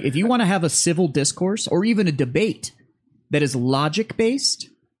 Like, if you want to have a civil discourse or even a debate that is logic based,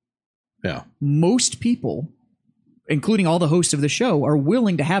 Yeah. most people, including all the hosts of the show, are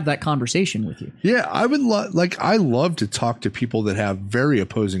willing to have that conversation with you. Yeah, I would I love to talk to people that have very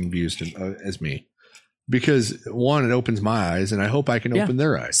opposing views to, as me, because one, it opens my eyes, and I hope I can Yeah. open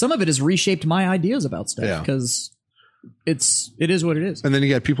their eyes. Some of it has reshaped my ideas about stuff Yeah. because it is what it is. And then you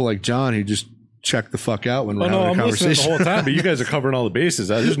got people like John who just check the fuck out when we're Oh no, having a I'm listening the conversation. whole time, but you guys are covering all the bases.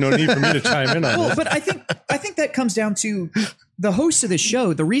 There's no need for me to chime in on Well, this. but I think that comes down to the host of the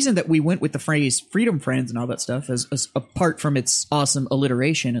show. The reason that we went with the phrase "Freedom Friends" and all that stuff, as apart from its awesome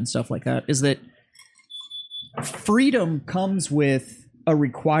alliteration and stuff like that, is that freedom comes with a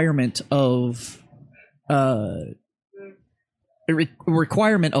requirement of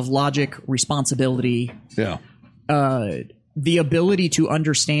requirement of logic, responsibility, Yeah. the ability to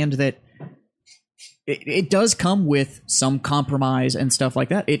understand that it does come with some compromise and stuff like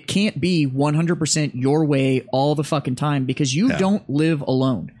that. It can't be 100% your way all the fucking time because you don't live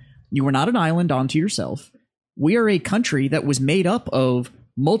alone. You are not an island onto yourself. We are a country that was made up of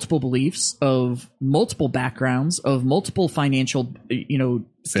multiple beliefs, of multiple backgrounds, of multiple financial,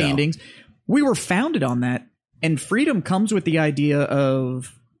 standings. We were founded on that, and freedom comes with the idea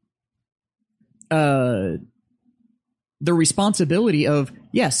of the responsibility of,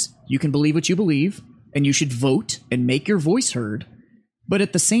 yes, you can believe what you believe, and you should vote and make your voice heard. But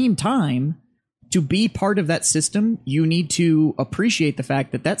at the same time, to be part of that system, you need to appreciate the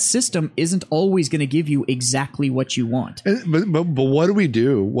fact that that system isn't always going to give you exactly what you want. But what do we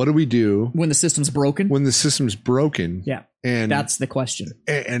do? What do we do When the system's broken, when the system's broken? yeah, And that's the question.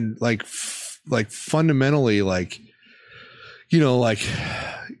 and fundamentally,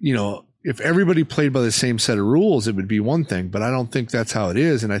 if everybody played by the same set of rules, it would be one thing, but I don't think that's how it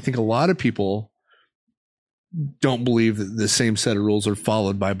is. And I think a lot of people don't believe that the same set of rules are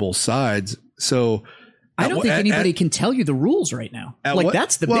followed by both sides. So I don't think anybody can tell you the rules right now. Like,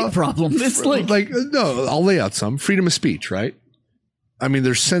 that's the big problem. It's no, I'll lay out some freedom of speech, right? I mean,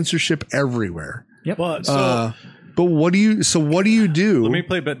 there's censorship everywhere. yep. But so But what do you do? let me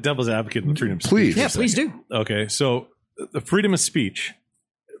play devil's advocate in freedom of Please. speech. Yeah, please do. Okay, so the freedom of speech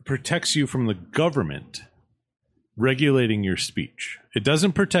protects you from the government regulating your speech. It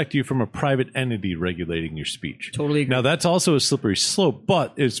doesn't protect you from a private entity regulating your speech. Totally agree. Now, that's also a slippery slope,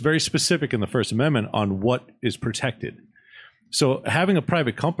 but it's very specific in the First Amendment on what is protected. So having a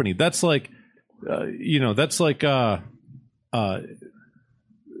private company, that's like,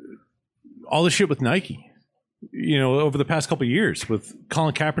 all the shit with Nike. Over the past couple of years with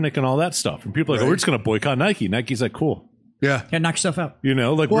Colin Kaepernick and all that stuff. And people are like, we're just going to boycott Nike. Nike's like, cool. Yeah. Yeah, knock yourself out. We're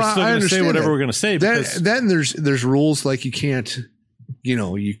still going to say understand whatever that. we're going to say. Because Then there's rules like you can't,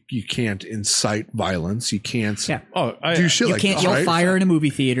 you can't incite violence. You can't Yeah. do shit You like can't that, yell right? fire in a movie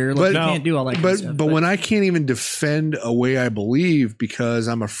theater. Like, you can't do all that kind of stuff. But when I can't even defend a way I believe because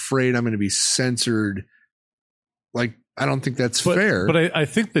I'm afraid I'm going to be censored, I don't think that's fair. But I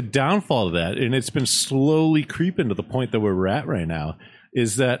think the downfall of that, and it's been slowly creeping to the point that we're at right now,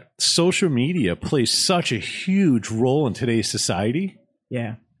 is that social media plays such a huge role in today's society,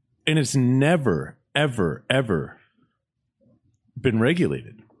 yeah. and it's never, ever, ever been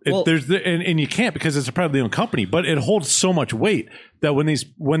regulated. Well- And you can't because it's a privately owned company, but it holds so much weight that when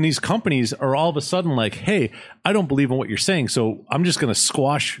these companies are all of a sudden like, hey, I don't believe in what you're saying, so I'm just going to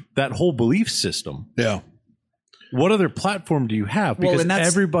squash that whole belief system. yeah. What other platform do you have? Well, Because and that's-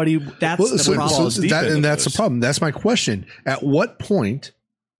 everybody That's Well, the problem. that's the problem. That's my question. At what point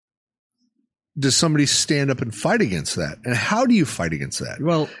does somebody stand up and fight against that? And how do you fight against that?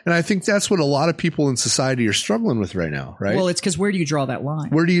 Well, And I think that's what a lot of people in society are struggling with right now, right? well, it's because where do you draw that line?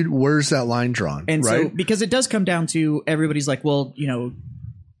 Where's that line drawn? And right? so, because it does come down to everybody's like, well,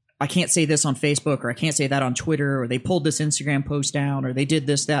 I can't say this on Facebook, or I can't say that on Twitter, or they pulled this Instagram post down, or they did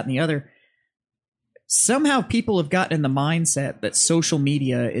this, that, and the other. Somehow people have gotten in the mindset that social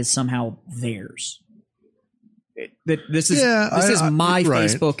media is somehow theirs. This is my right.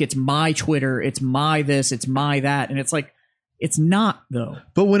 Facebook, it's my Twitter, it's my this, it's my that. And it's like, it's not, though.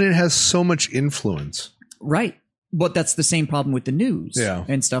 But when it has so much influence. Right. But that's the same problem with the news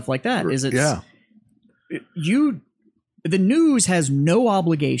and stuff like that. Is it's the news has no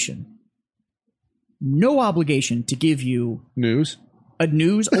obligation to give you News. a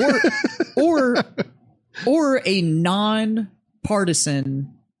news or a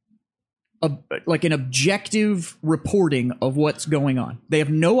non-partisan, like an objective reporting of what's going on. They have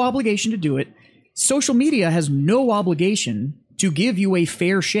no obligation to do it. Social media has no obligation to give you a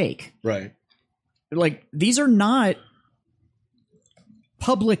fair shake. Right. Like, these are not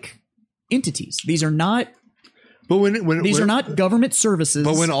public entities. These are not But when These are not government services.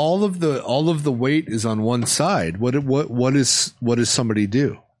 But when all of the weight is on one side, what does somebody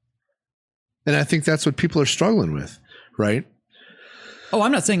do? And I think that's what people are struggling with, right? Oh,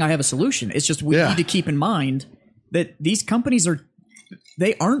 I'm not saying I have a solution. It's just we need to keep in mind that these companies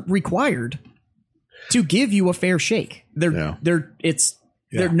aren't required to give you a fair shake. They're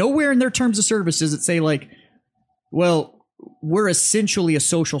nowhere in their terms of services that say like, well, we're essentially a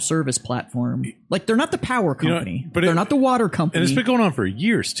social service platform. Like they're not the power company, but they're not the water company. And it's been going on for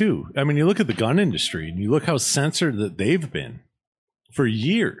years too. I mean, you look at the gun industry and you look how censored that they've been for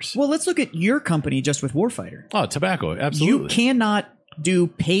years. Well, let's look at your company just with Warfighter. Oh, tobacco. Absolutely. You cannot do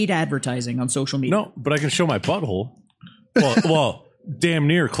paid advertising on social media. No, but I can show my butthole. Well, damn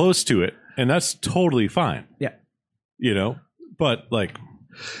near close to it. And that's totally fine. Yeah. You know, but like.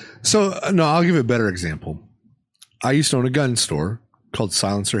 So, no, I'll give you a better example. I used to own a gun store called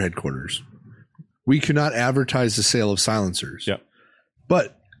Silencer Headquarters. We could not advertise the sale of silencers. Yep.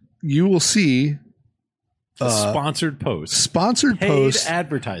 But you will see sponsored posts. Paid posts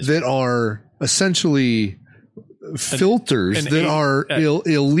advertising that are essentially filters that are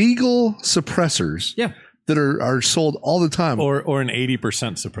illegal suppressors. Yeah. That are sold all the time. Or an 80%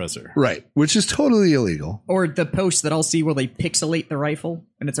 suppressor. Right. Which is totally illegal. Or the posts that I'll see where they pixelate the rifle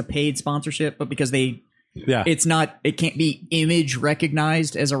and it's a paid sponsorship, but because it can't be image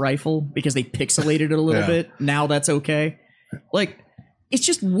recognized as a rifle because they pixelated it a little bit. Now that's okay. Like, it's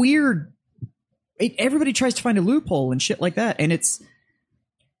just weird. Everybody tries to find a loophole and shit like that. And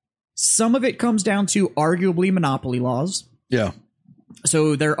some of it comes down to arguably monopoly laws. Yeah.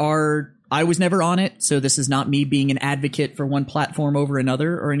 So I was never on it. So this is not me being an advocate for one platform over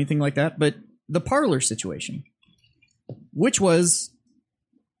another or anything like that. But the Parler situation, which was,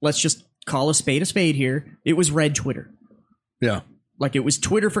 let's just call a spade here. It was red Twitter. Yeah. Like it was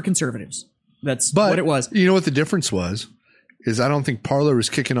Twitter for conservatives. That's what it was. You know what the difference was? Is I don't think Parler was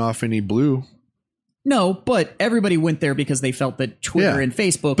kicking off any blue. No, but everybody went there because they felt that Twitter and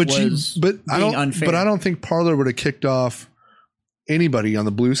Facebook was being unfair. But I don't think Parler would have kicked off anybody on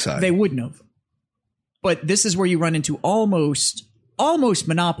the blue side. They wouldn't have. But this is where you run into almost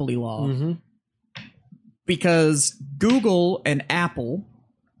monopoly law. Mm-hmm. Because Google and Apple,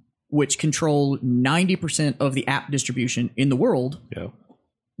 which control 90% of the app distribution in the world,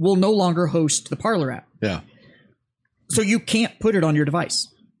 will no longer host the Parler app. Yeah. So you can't put it on your device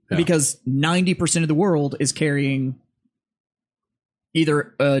because 90% of the world is carrying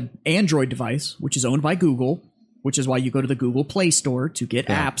either an Android device, which is owned by Google, which is why you go to the Google Play Store to get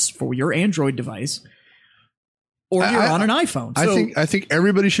apps for your Android device, or you're on an iPhone. So, I think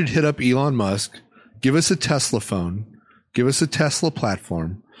everybody should hit up Elon Musk, give us a Tesla phone, give us a Tesla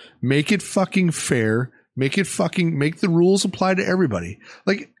platform, make it fucking fair, make the rules apply to everybody.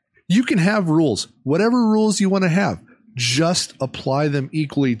 Like, you can have rules, whatever rules you want to have, just apply them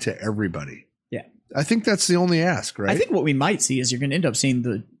equally to everybody. Yeah. I think that's the only ask, right? I think what we might see is you're going to end up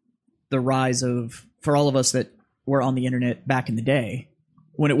seeing the rise of, for all of us that were on the internet back in the day,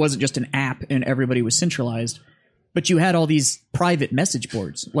 when it wasn't just an app and everybody was centralized, but you had all these private message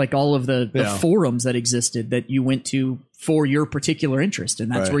boards, like all of the forums that existed that you went to for your particular interest.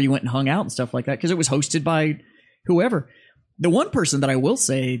 And that's where you went and hung out and stuff like that, because it was hosted by whoever. The one person that I will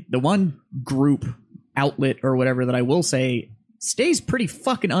say, the one group outlet or whatever that I will say stays pretty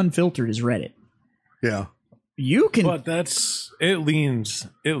fucking unfiltered is Reddit. Yeah. You can, but it leans,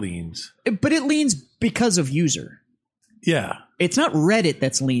 but it leans because of user. Yeah. It's not Reddit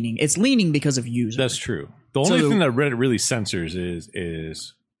that's leaning. It's leaning because of user. That's true. The only thing that Reddit really censors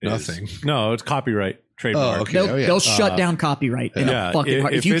is nothing. No, it's copyright, trademark. Oh, okay. They'll shut down copyright in a fucking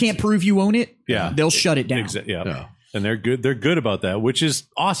heart. If you can't prove you own it, they'll shut it down. And they're good. They're good about that, which is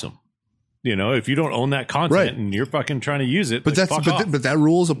awesome. You know, if you don't own that content and you're fucking trying to use it, but but that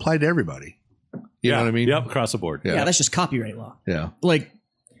rules apply to everybody. You know what I mean? Yep, across the board. Yeah, that's just copyright law. Yeah. Like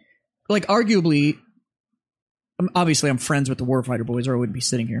arguably, obviously I'm friends with the Warfighter boys or I wouldn't be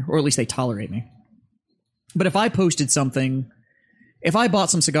sitting here, or at least they tolerate me. But if I posted something, if I bought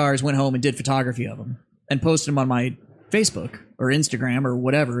some cigars, went home and did photography of them and posted them on my Facebook or Instagram or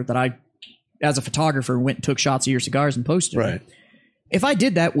whatever that I, as a photographer, went and took shots of your cigars and posted them. If I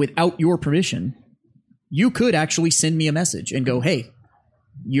did that without your permission, you could actually send me a message and go, "Hey,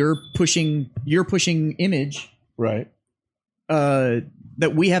 you're pushing image that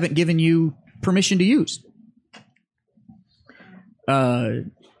we haven't given you permission to use."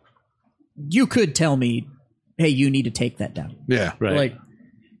 You could tell me, "Hey, you need to take that down." Yeah, right. Like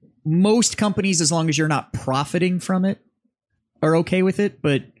most companies, as long as you're not profiting from it, are okay with it.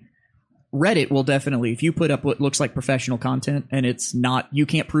 But Reddit will definitely, if you put up what looks like professional content and it's not, you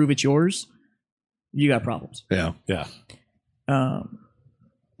can't prove it's yours, you got problems. Yeah. Yeah.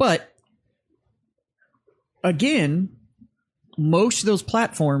 But again, most of those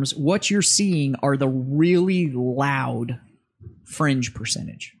platforms, what you're seeing are the really loud fringe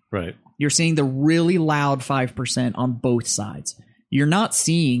percentage. Right. You're seeing the really loud 5% on both sides. You're not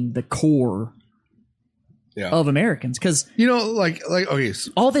seeing the core of Americans, because okay,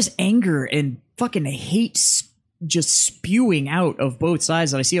 so all this anger and fucking hate just spewing out of both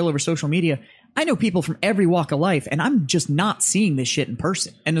sides that I see all over social media. I know people from every walk of life, and I'm just not seeing this shit in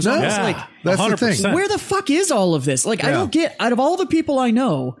person. And it's almost like, that's the thing. 100%. where the fuck is all of this? Like, I don't get, out of all the people I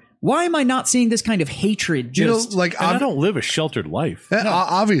know, why am I not seeing this kind of hatred? Just, And I don't live a sheltered life.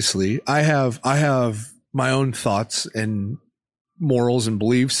 Obviously, I have my own thoughts and morals and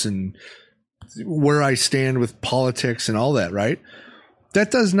beliefs and where I stand with politics and all that, right?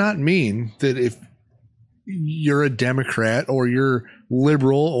 That does not mean that if you're a Democrat or you're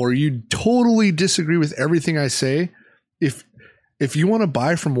liberal or you totally disagree with everything I say, if you want to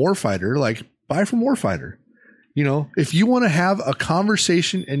buy from Warfighter, like, buy from Warfighter. You know, if you want to have a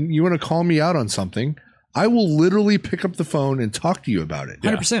conversation and you want to call me out on something, I will literally pick up the phone and talk to you about it.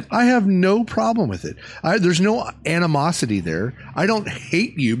 100%. I have no problem with it. There's no animosity there. I don't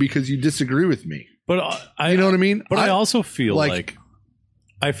hate you because you disagree with me. But You know what I mean? But I also feel like- like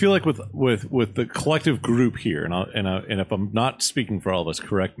with the collective group here, and if I'm not speaking for all of us,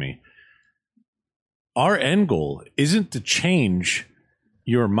 correct me. Our end goal isn't to change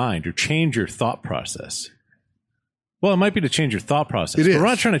your mind or change your thought process. Well, it might be to change your thought process. It But is. we're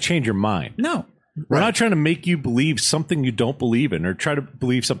not trying to change your mind. no. We're not trying to make you believe something you don't believe in or try to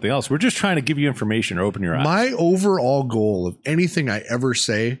believe something else. We're just trying to give you information or open your eyes. My overall goal of anything I ever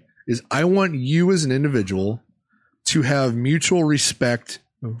say is I want you as an individual to have mutual respect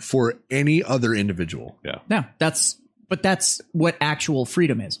for any other individual. No, that's what actual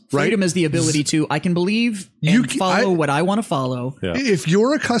freedom is. Right. Freedom is the ability to, I can believe and follow what I want to follow. Yeah. If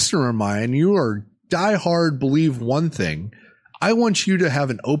you're a customer of mine, you are diehard believe one thing. I want you to have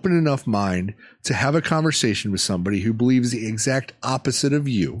an open enough mind to have a conversation with somebody who believes the exact opposite of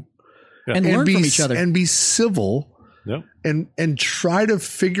you, And learn from each other. and be civil, Yep. and try to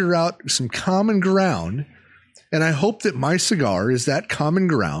figure out some common ground. And I hope that my cigar is that common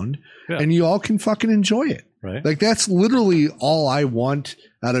ground, and you all can fucking enjoy it. Right. Like, that's literally all I want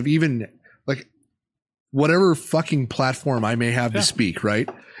out of even like whatever fucking platform I may have to speak, right?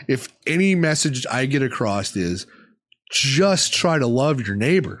 If any message I get across is just try to love your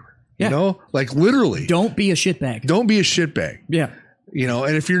neighbor, Yeah. you know, like literally Don't be a shitbag. don't be a shitbag, Yeah. you know,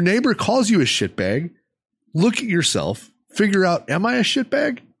 and if your neighbor calls you a shitbag, look at yourself, figure out, am I a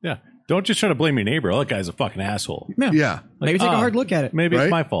shitbag? Yeah. Don't just try to blame your neighbor. Oh, that guy's a fucking asshole. Yeah. Maybe take a hard look at it. Maybe Right?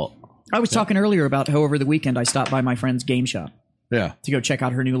 it's my fault. I was talking earlier about how over the weekend I stopped by my friend's game shop Yeah. to go check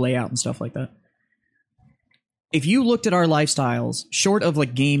out her new layout and stuff like that. If you looked at our lifestyles, short of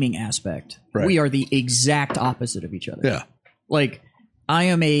like gaming aspect, Right. we are the exact opposite of each other. Yeah. Like, I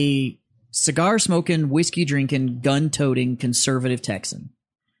am a cigar smoking, whiskey drinking, gun toting conservative Texan.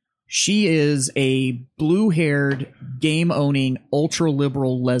 She is a blue haired, game owning, ultra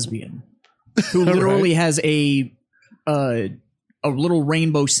liberal lesbian who literally has a little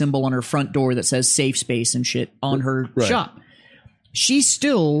rainbow symbol on her front door that says safe space and shit on her shop. She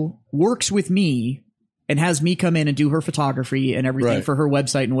still works with me and has me come in and do her photography and everything Right. for her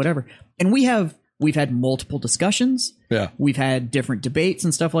website and whatever. And we've had multiple discussions. Yeah. We've had different debates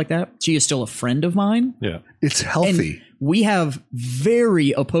and stuff like that. She is still a friend of mine. Yeah. It's healthy. And we have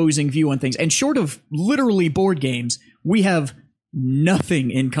very opposing view on things. And short of literally board games, we have nothing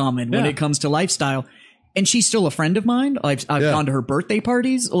in common when Yeah. it comes to lifestyle. And she's still a friend of mine. I've Yeah. gone to her birthday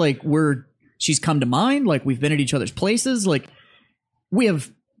parties. Like, she's come to mine. Like, we've been at each other's places. Like, we have,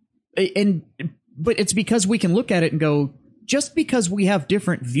 but it's because we can look at it and go, just because we have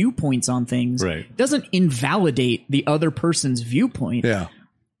different viewpoints on things Right. doesn't invalidate the other person's viewpoint. Yeah.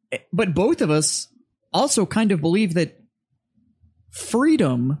 But both of us also kind of believe that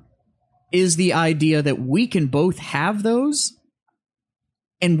freedom is the idea that we can both have those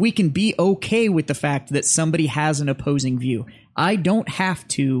and we can be okay with the fact that somebody has an opposing view. I don't have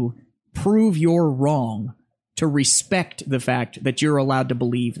to prove you're wrong to respect the fact that you're allowed to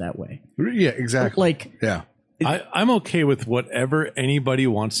believe that way. Yeah, exactly. Like, Yeah. I'm okay with whatever anybody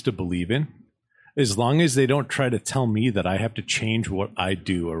wants to believe in, as long as they don't try to tell me that I have to change what I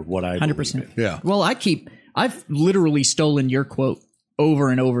do or what I 100%. believe in. Yeah. Well, I've literally stolen your quote over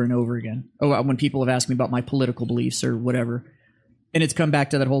and over and over again. Oh, when people have asked me about my political beliefs or whatever. And it's come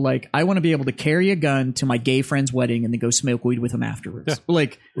back to that whole, like, I want to be able to carry a gun to my gay friend's wedding and then go smoke weed with him afterwards. Yeah.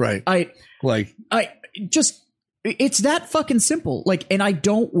 Like, Right. I Like, just It's that fucking simple. Like, and I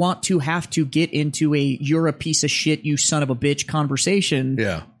don't want to have to get into a "you're a piece of shit, you son of a bitch" conversation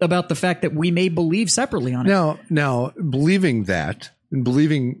about the fact that we may believe separately on it. Now, believing that and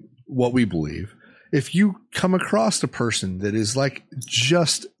believing what we believe, if you come across a person that is like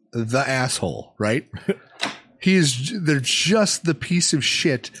just the asshole, right? They're just the piece of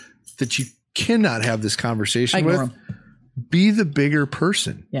shit that you cannot have this conversation with. Ignore 'em. Be the bigger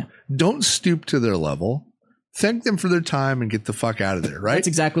person. Yeah. Don't stoop to their level. Thank them for their time and get the fuck out of there, right? That's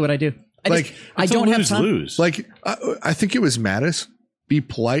exactly what I do. Like, I don't have time. Lose. Like, I think it was Mattis. Be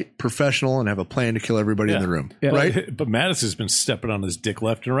polite, professional, and have a plan to kill everybody in the room, right? But Mattis has been stepping on his dick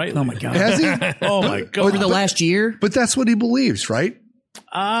left and right. Oh my God. Has he? Oh my God. Over the last year. But that's what he believes, right?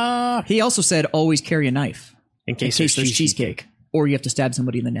 He also said always carry a knife In case there's cheesecake. Or you have to stab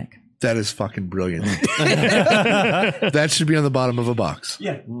somebody in the neck. That is fucking brilliant. That should be on the bottom of a box.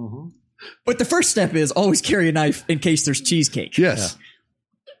 Yeah. But the first step is always carry a knife in case there's cheesecake. Yes.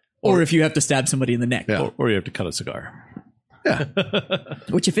 Or if you have to stab somebody in the neck. Yeah. Or you have to cut a cigar. Yeah.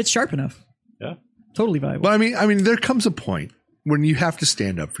 Which if it's sharp enough. Yeah. Totally viable. But I mean, there comes a point when you have to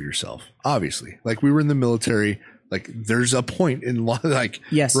stand up for yourself. Obviously, like we were in the military. Like there's a point in like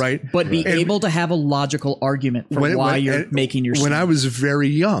Yes. right. But be And able to have a logical argument for why you're making your When stand. I was very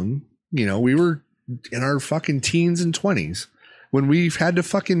young, you know, we were in our fucking teens and 20s when we've had to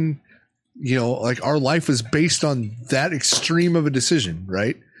fucking, you know, like our life was based on that extreme of a decision,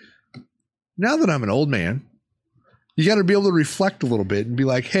 right? Now that I'm an old man, you got to be able to reflect a little bit and be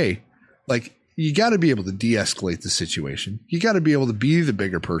like, hey, like you got to be able to de-escalate the situation. You got to be able to be the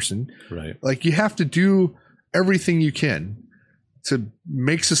bigger person. Right. Like you have to do everything you can to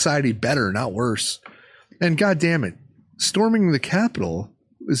make society better, not worse. And God damn it, storming the Capitol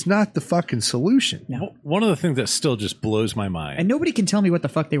is not the fucking solution. No. One of the things that still just blows my mind. And nobody can tell me what the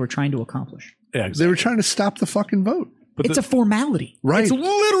fuck they were trying to accomplish. Yeah, They exactly. were trying to stop the fucking vote. But It's a formality. Right. It's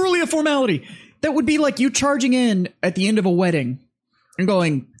literally a formality. That would be like you charging in at the end of a wedding and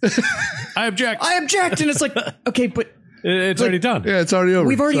going, I object. I object. And it's like, okay, but It's already done. Yeah, it's already over.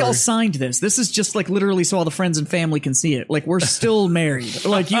 we've already all Sorry. signed this. This is just like literally so all the friends and family can see it. Like we're still married.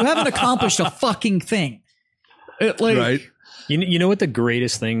 Like you haven't accomplished a fucking thing. Like, Right. You know what the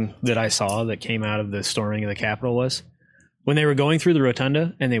greatest thing that I saw that came out of the storming of the Capitol was? When they were going through the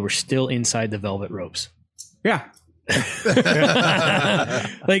rotunda and they were still inside the velvet ropes. Yeah.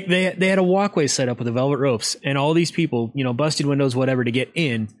 Like they had a walkway set up with the velvet ropes and all these people, you know, busted windows, whatever, to get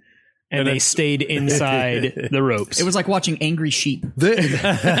in. And they stayed inside the ropes. It was like watching angry sheep. There's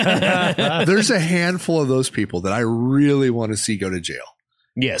a handful of those people that I really want to see go to jail.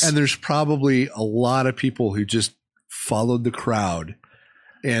 yes. And there's probably a lot of people who just followed the crowd.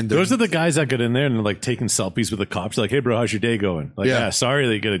 And Those are the guys that get in there and they're like taking selfies with the cops. Like, hey, bro, how's your day going? Like, Yeah. yeah, sorry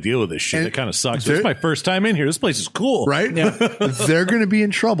that you got to deal with this shit. And It kind of sucks. they're- It's my first time in here. This place is cool. right? They're going to be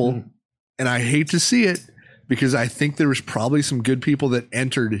in trouble. And I hate to see it because I think there was probably some good people that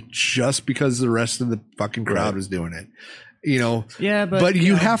entered just because the rest of the fucking crowd was doing it. You know, Yeah, but you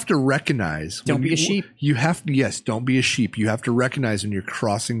you know, have to recognize. Don't when be a sheep. You have to, yes, don't be a sheep. You have to recognize when you're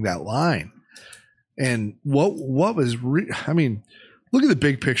crossing that line. And what was, I mean, look at the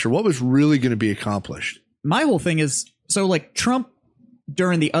big picture. What was really going to be accomplished? my whole thing is so like Trump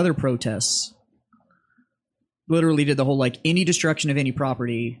during the other protests literally did the whole like any destruction of any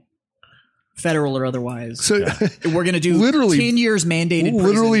property, federal or otherwise. So We're going to do Literally- 10 years mandated.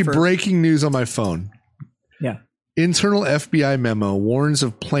 literally prison for- breaking news on my phone. Yeah. Internal FBI memo warns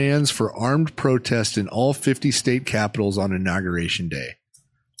of plans for armed protest in all 50 state capitals on Inauguration Day.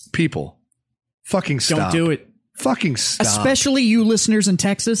 People, fucking stop. Don't do it. Fucking stop. Especially you listeners in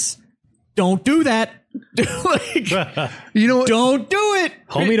Texas. Don't do that. Like, you know, don't do it.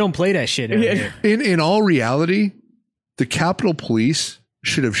 Homie, don't play that shit out here. in all reality, the Capitol Police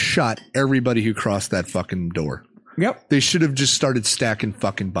should have shot everybody who crossed that fucking door. Yep. They should have just started stacking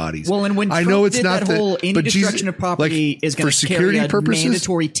fucking bodies. Well, and when I Trump know it's did not that whole any but destruction Jesus- of property like, is going for to carry security a purposes.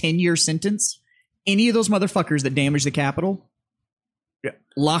 mandatory 10-year sentence, any of those motherfuckers that damage the Capitol,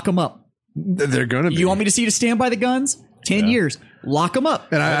 lock them up. They're going to be. You want me to see you to stand by the guns? 10 years. Lock them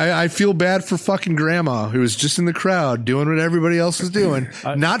up. And I feel bad for fucking grandma who was just in the crowd doing what everybody else is doing,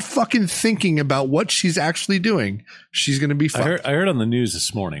 not fucking thinking about what she's actually doing. She's going to be fucked. I heard on the news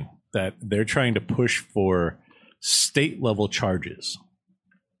this morning that they're trying to push for state level charges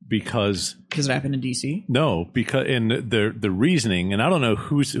because Because it happened in D.C.? no, because in the reasoning, and I don't know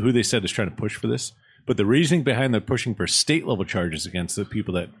who they said is trying to push for this, but the reasoning behind the pushing for state level charges against the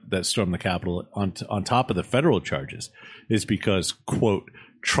people that stormed the Capitol on top of the federal charges is because, quote,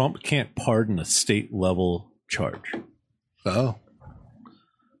 Trump can't pardon a state level charge. Oh.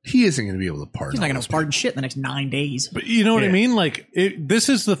 He isn't going to be able to pardon. He's not going all to those pardon shit in the next 9 days. But you know what I mean? Like this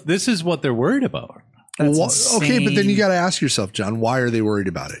is what they're worried about. That's okay, but then insane. you got to ask yourself, John, why are they worried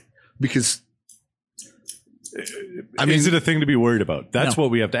about it? Because I mean, is it a thing to be worried about? That's No.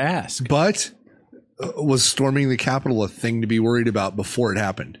 what we have to ask. But was storming the Capitol a thing to be worried about before it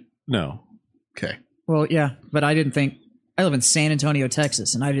happened? No. Okay. Well, yeah, but I didn't think. I live in San Antonio,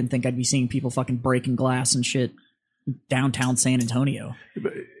 Texas, and I didn't think I'd be seeing people fucking breaking glass and shit downtown San Antonio.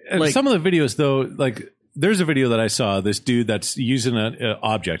 And Like- some of the videos, though, like there's a video that I saw. This dude that's using an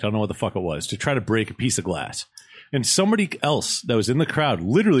object, I don't know what the fuck it was, to try to break a piece of glass. And somebody else that was in the crowd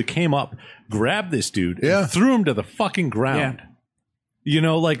literally came up, grabbed this dude, Yeah. and threw him to the fucking ground. Yeah. You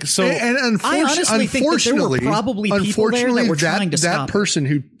know, like so. And I honestly think that there were probably people there that were trying to stop it. person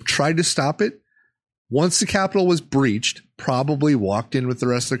who tried to stop it, once the Capitol was breached, probably walked in with the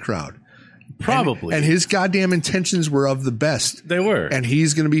rest of the crowd. Probably. And his goddamn intentions were of the best. They were. And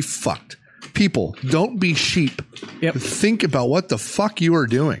he's going to be fucked. People, don't be sheep. Yep. Think about what the fuck you are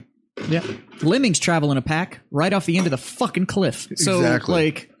doing. Yeah. Lemmings travel in a pack right off the end of the fucking cliff. So, Exactly.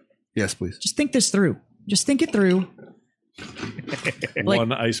 like, Yes, please. just think this through. Just think it through. like-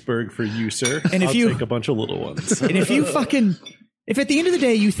 One iceberg for you, sir. And if I'll you- take a bunch of little ones. And if you fucking, if at the end of the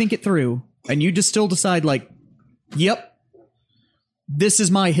day you think it through and you just still decide, like, yep, this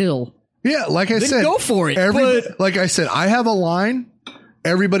is my hill, Yeah, like I then said, go for it. But like I said, I have a line.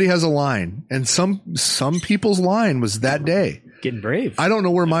 Everybody has a line, and some people's line was that day. Getting brave. I don't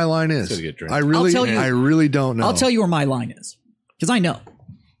know where my line is. Gotta get drinks. I really don't know. I'll tell you where my line is. Because I know.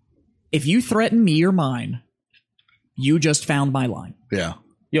 If you threaten me or mine, you just found my line. Yeah,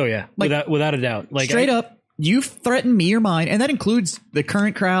 Oh yeah, Like- without a doubt. Like Straight up, you've threatened me or mine, and that includes the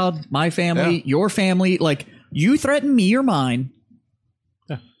current crowd, my family, Yeah. your family. Like, you threaten me or mine,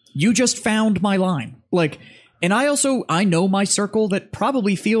 you just found my line. Like, and I know my circle that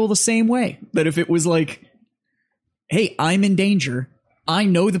probably feel the same way. That if it was like, hey, I'm in danger, I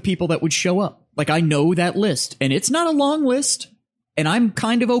know the people that would show up. Like, I know that list, and it's not a long list. And I'm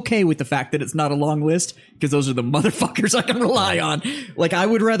kind of okay with the fact that it's not a long list because those are the motherfuckers I can rely on. Like, I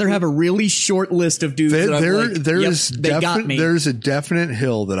would rather have a really short list of dudes. that I'm like, yep, they got me. there's a definite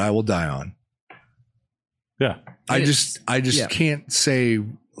hill that I will die on. Yeah. I just yeah. can't say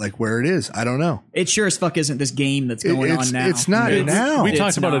like where it is. I don't know. It sure as fuck isn't this game that's going on now. It's not now. We It's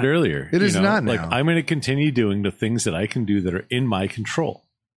talked about not. it earlier. It is not Like, now. I'm going to continue doing the things that I can do that are in my control.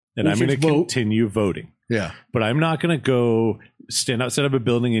 And Which I'm going to is vote. continue voting. Yeah. But I'm not going to go stand outside of a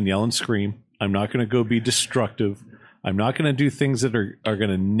building and yell and scream. I'm not going to go be destructive. I'm not going to do things that are going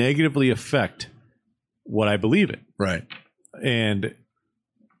to negatively affect what I believe in. Right. And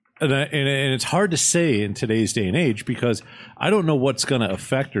it's hard to say in today's day and age because I don't know what's going to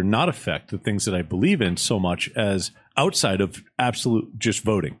affect or not affect the things that I believe in so much as outside of absolute just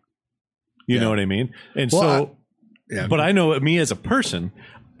voting. You know what I mean? And Well, Yeah. but I know me as a person,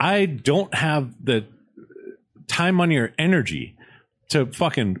 I don't have the time, money, or energy to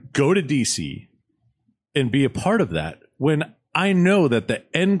fucking go to DC and be a part of that when I know that the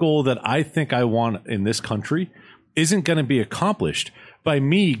end goal that I think I want in this country isn't going to be accomplished by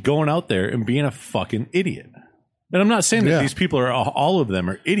me going out there and being a fucking idiot. And I'm not saying that Yeah. these people are all of them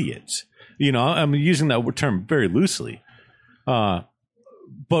are idiots. You know, I'm using that term very loosely.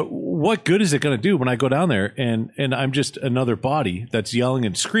 But what good is it going to do when I go down there and I'm just another body that's yelling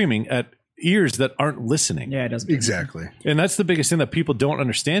and screaming at ears that aren't listening? Yeah, it doesn't. Exactly. And that's the biggest thing that people don't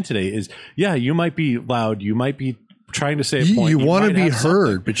understand today is, yeah, you might be loud. You might be trying to say a point. You want to might be have something,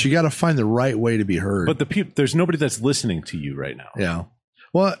 heard, but you got to find the right way to be heard. But there's nobody that's listening to you right now. Yeah.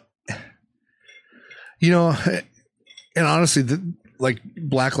 Well, you know, and honestly, like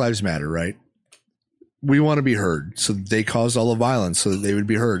Black Lives Matter, right? We want to be heard. So they caused all the violence so that they would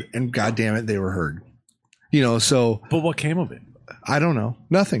be heard. And God damn it, they were heard. You know, so But what came of it? I don't know.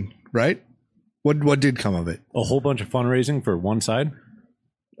 Nothing, right? What did come of it? A whole bunch of fundraising for one side?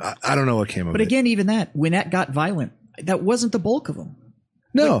 I don't know what came of But it. again, even that, when that got violent, that wasn't the bulk of them.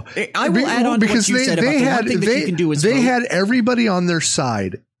 No, I will add on to what you said about the one thing that you can do is they vote. had everybody on their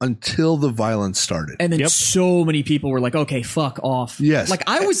side until the violence started. And then Yep. so many people were like, okay, fuck off. Yes. Like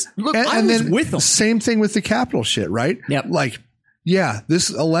I was And was then with them. Same thing with the Capitol shit, right? Yep. Like, yeah, this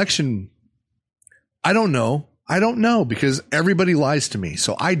election, I don't know. I don't know because everybody lies to me.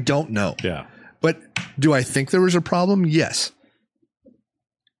 So I don't know. Yeah. But do I think there was a problem? Yes.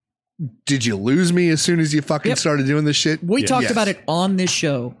 Did you lose me as soon as you fucking Yep. started doing this shit? We talked Yes. about it on this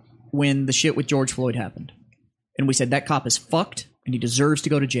show when the shit with George Floyd happened. And we said that cop is fucked and he deserves to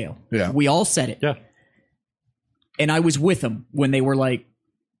go to jail. Yeah. We all said it. Yeah. And I was with them when they were like,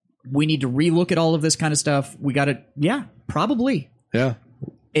 we need to relook at all of this kind of stuff. We got to, yeah, probably. Yeah.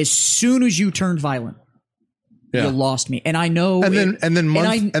 as soon as you turned violent, Yeah. you lost me. And I know. And then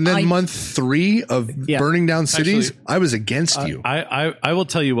month 3 of Yeah. burning down cities, Actually, I was against you. I will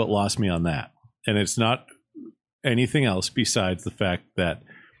tell you what lost me on that, and it's not anything else besides the fact that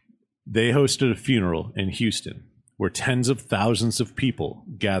they hosted a funeral in Houston where tens of thousands of people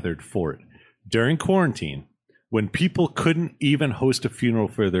gathered for it during quarantine, when people couldn't even host a funeral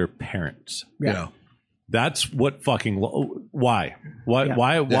for their parents. Yeah. That's what fucking why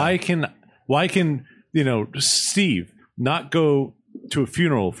can Steve not go to a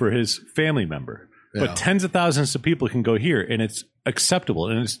funeral for his family member, Yeah. but tens of thousands of people can go here, and it's acceptable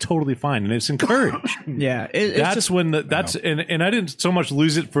and it's totally fine and it's encouraged. yeah, it's That's just, when and I didn't so much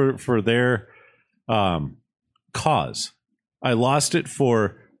lose it for their cause. I lost it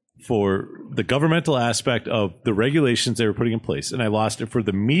for the governmental aspect of the regulations they were putting in place, and I lost it for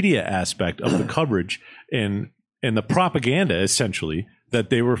the media aspect of the coverage and the propaganda essentially that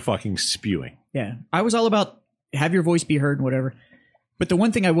they were fucking spewing. yeah. I was all about have your voice be heard and whatever. But the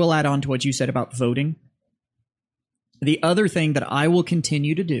one thing I will add on to what you said about voting, the other thing that I will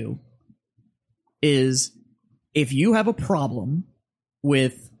continue to do is if you have a problem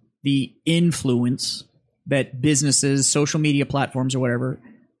with the influence that businesses, social media platforms or whatever,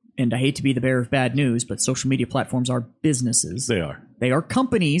 and I hate to be the bearer of bad news, but social media platforms are businesses. They are. They are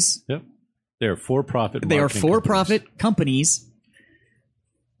companies. Yep. They are for-profit. They are marketing for-profit companies.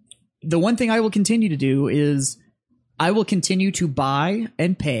 The one thing I will continue to do is I will continue to buy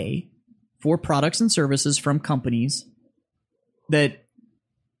and pay for products and services from companies that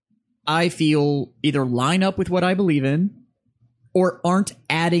I feel either line up with what I believe in or aren't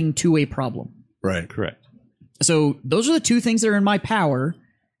adding to a problem. Right. Correct. So those are the two things that are in my power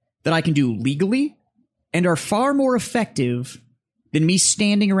that I can do legally and are far more effective than me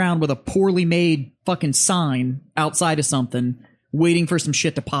standing around with a poorly made fucking sign outside of something waiting for some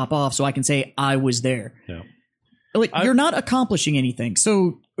shit to pop off so I can say I was there. Yeah. Like, you're not accomplishing anything.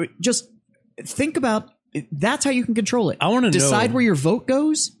 So just think about that's how you can control it. I want to decide know, where your vote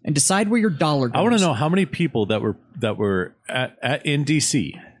goes and decide where your dollar goes. I want to know how many people that were in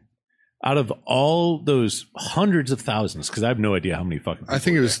DC out of all those hundreds of thousands, because I have no idea how many fucking people I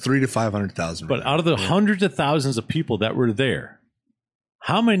think it were was 300,000 to 500,000. But out of the hundreds of thousands of people that were there,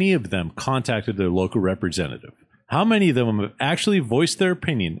 how many of them contacted their local representative? How many of them have actually voiced their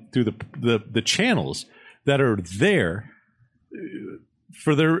opinion through the channels that are there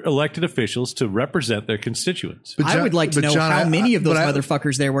for their elected officials to represent their constituents? But I would like to know John, how many of those but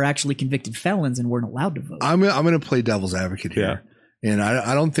motherfuckers there were actually convicted felons and weren't allowed to vote. I'm going to play devil's advocate here. And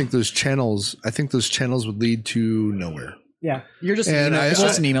I don't think those channels, I think those channels would lead to nowhere. Yeah, you're just And it's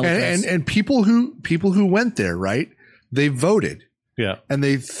just an email address. and people who went there, right? They voted Yeah. and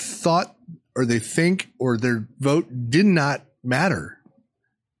they thought or they think or their vote did not matter.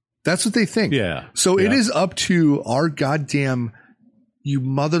 That's what they think. Yeah. So it Yeah. is up to our goddamn you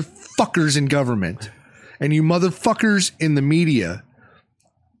motherfuckers in government and you motherfuckers in the media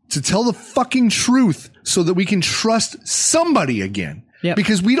to tell the fucking truth so that we can trust somebody again. Yep.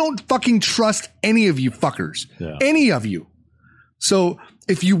 Because we don't fucking trust any of you fuckers. Yeah. Any of you. So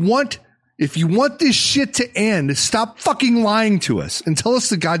if you want this shit to end, stop fucking lying to us and tell us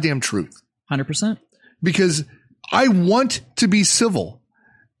the goddamn truth. 100%. Because I want to be civil.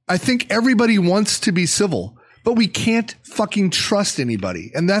 I think everybody wants to be civil, but we can't fucking trust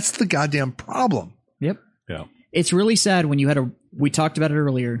anybody. And that's the goddamn problem. Yep. Yeah. It's really sad when you had we talked about it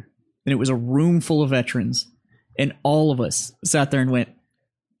earlier, and it was a room full of veterans, and all of us sat there and went,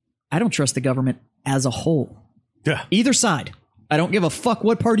 I don't trust the government as a whole. Yeah. Either side. I don't give a fuck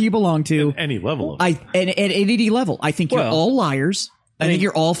what party you belong to. Any level of At any level. I think you're Well, all liars. I think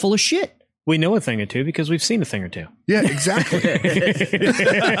you're all full of shit. We know a thing or two because we've seen a thing or two. Yeah, exactly.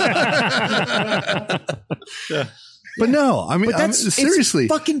 But no, I mean, seriously.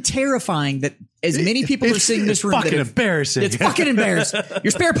 It's fucking terrifying that as many people are seeing this room. fucking that embarrassing. It's fucking embarrassing.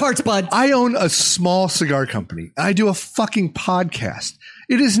 Your spare parts, bud. I own a small cigar company. I do a fucking podcast.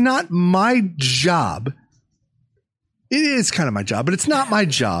 It is not my job. It is kind of my job, but it's not my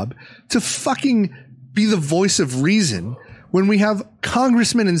job to fucking be the voice of reason when we have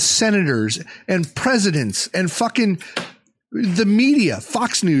congressmen and senators and presidents and fucking the media,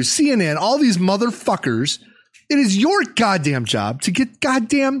 Fox News, CNN, all these motherfuckers. It is your goddamn job to get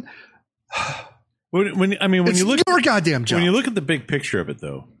goddamn. when It's you look your goddamn job. when you look at the big picture of it,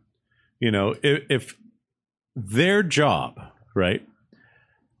 though, you know, if their job, right,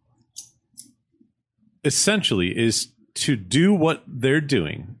 essentially is to do what they're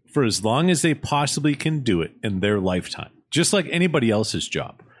doing for as long as they possibly can do it in their lifetime, just like anybody else's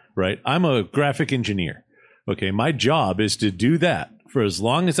job, right? I'm a graphic engineer. Okay, my job is to do that for as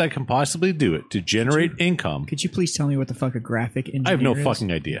long as I can possibly do it to generate income. Could you please tell me what the fuck a graphic engineer I have no is?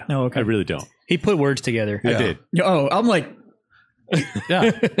 fucking idea. No, okay. I really don't. He put words together. I did. Oh, I'm like,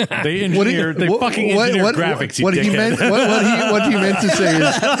 Yeah, they engineered. They fucking engineered graphics. What you he dickhead. meant, what he meant to say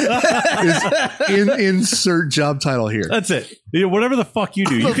is insert job title here. That's it. You know, whatever the fuck you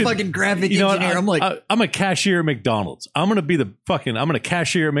do, I'm you a could, fucking graphic you know what, engineer. I'm like, I'm a cashier at McDonald's. I'm gonna be I'm gonna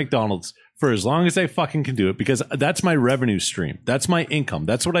cashier at McDonald's for as long as I fucking can do it, because that's my revenue stream. That's my income.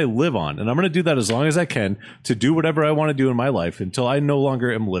 That's what I live on, and I'm gonna do that as long as I can to do whatever I want to do in my life until I no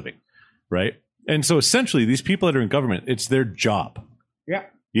longer am living. Right. And so essentially, these people that are in government, it's their job. yeah.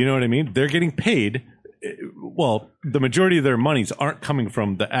 You know what I mean? They're getting paid. Well, the majority of their monies aren't coming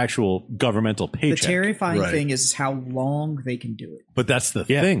from the actual governmental The paycheck. terrifying Right. thing is how long they can do it. But that's the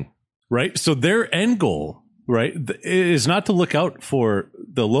thing, right? So their end goal, right, is not to look out for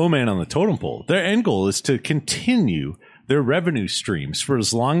the low man on the totem pole. Their end goal is to continue their revenue streams for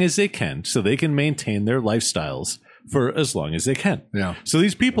as long as they can so they can maintain their lifestyles for as long as they can. Yeah. So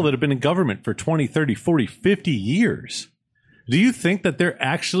these people that have been in government for 20, 30, 40, 50 years, do you think that they're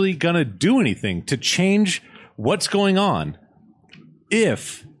actually going to do anything to change what's going on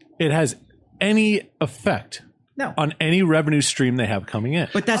if it has any effect No. on any revenue stream they have coming in?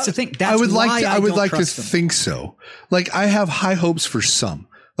 But that's the thing. That's I would why like to, I would don't like to trust them. think so. Like I have high hopes for some,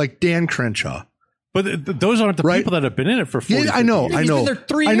 like Dan Crenshaw. But those aren't the Right. people that have been in it for 40 Yeah, I know, 50 I years. know, been there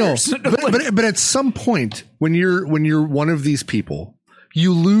 3 I know. years. But at some point, when you're one of these people,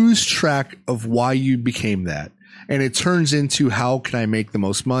 you lose track of why you became that, and it turns into how can I make the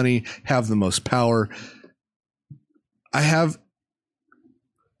most money, have the most power.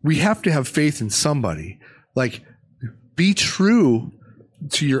 We have to have faith in somebody. Like, be true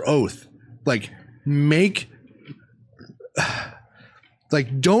to your oath. Like,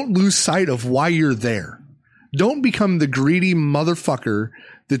 don't lose sight of why you're there. Don't become the greedy motherfucker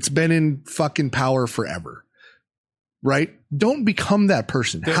that's been in fucking power forever. Right? Don't become that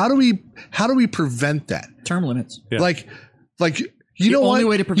person. How do we prevent that? Term limits. Yeah. Like you know only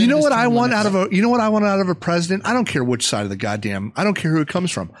what? way to prevent You know it is what I term want limits. out of a president? I don't care which side of the goddamn. I don't care who it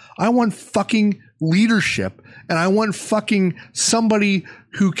comes from. I want fucking leadership, and I want fucking somebody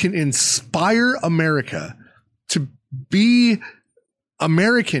who can inspire America to be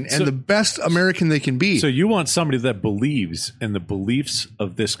American and the best American they can be. So you want somebody that believes in the beliefs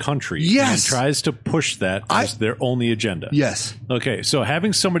of this country Yes. and tries to push that as their only agenda. yes. Okay, so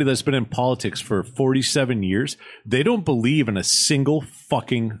having somebody that's been in politics for 47 years, they don't believe in a single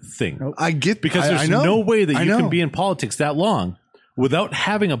fucking thing. I get Because there's I know. no way that I you know. can be in politics that long without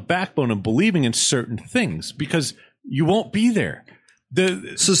having a backbone and believing in certain things, because you won't be there.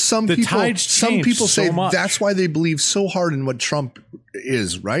 So some the people tides change so say much. that's why they believe so hard in what Trump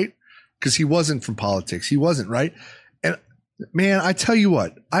is, right? Because he wasn't from politics. He wasn't, right? And man, I tell you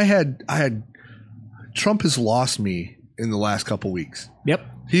what, I had Trump has lost me in the last couple weeks. Yep.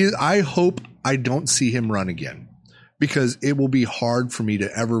 I hope I don't see him run again, because it will be hard for me to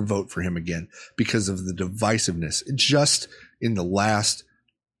ever vote for him again because of the divisiveness just in the last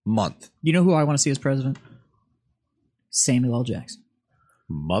month. You know who I want to see as president? Samuel L. Jackson.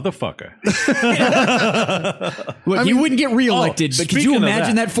 Motherfucker. Look, you wouldn't get reelected, but could you speaking of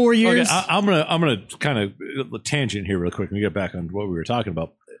imagine that 4 years? Okay, I'm gonna kind of tangent here real quick and we get back on what we were talking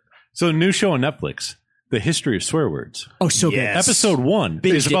about. So a new show on Netflix, The History of Swear Words. Oh, so good. Episode 1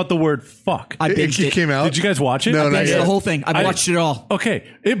 Binged is it. about the word fuck. I It binged it. came out. Did you guys watch it? No, not Binged yet. the whole thing. I watched it all. Okay,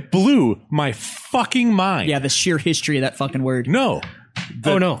 it blew my fucking mind. Yeah, the sheer history of that fucking word. No.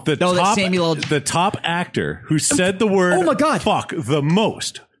 Oh, no. The No, that's top, Samuel L. the top actor who said the word Oh my God. fuck the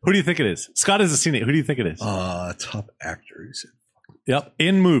most. Who do you think it is? Scott hasn't seen it. Who do you think it is? Top actors. Yep.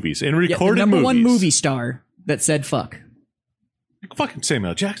 In movies. In Yeah, the recorded number movies. one movie star that said fuck. Fucking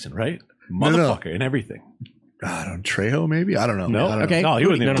Samuel Jackson, right? No. Motherfucker and everything. I don't Trejo, maybe? I don't know. No? I don't know. Okay. No, he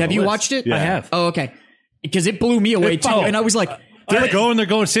wasn't even on Have the you list. watched it? Yeah. I have. Oh, okay. Because it blew me away, too. Oh. And I was like, They're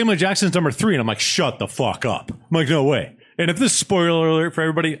going, Samuel Jackson's number 3, and I'm like, shut the fuck up. I'm like, no way. And if this is spoiler alert for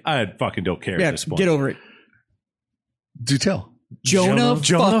everybody, I fucking don't care yeah, at this point. get over it. Do tell. Jonah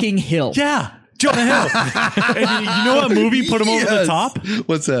fucking Hill. Yeah. Jonah Hill. And you know what movie put him over the Yes. top?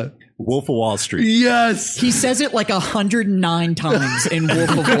 What's that? Wolf of Wall Street. Yes. He says it like 109 times in Wolf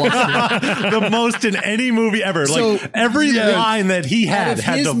of Wall Street. The most in any movie ever. So, like every yes. line that he had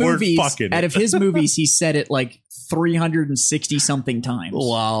the word fuck in out it. of his movies, he said it like 360 something times.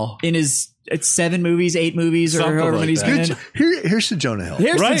 Wow. In his 7 movies, 8 movies, or Something however like many he's that. been Good, in. here's to Jonah Hill.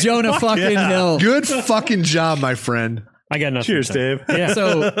 Here's Right? the Jonah Fuck fucking yeah. Hill. Good fucking job, my friend. I got nothing. Cheers, to say. Dave. Yeah.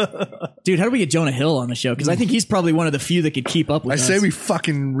 So, dude, how do we get Jonah Hill on the show? Because I think he's probably one of the few that could keep up with I us. say we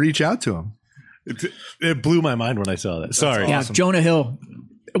fucking reach out to him. It blew my mind when I saw that. Sorry. Yeah, Jonah Hill.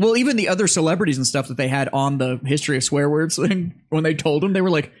 Well, even the other celebrities and stuff that they had on the history of swear words thing, when they told him, they were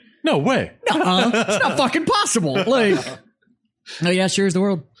like, No way. it's not fucking possible. Like, oh yeah, sure is the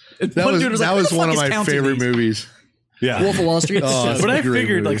world. That was one of my favorite movies. Yeah. Wolf of Wall Street. Oh, But I a great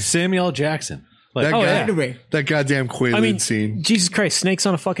figured movie. like Samuel L. Jackson. Like, That guy, yeah. that goddamn Quaalude I mean, scene. Jesus Christ, snakes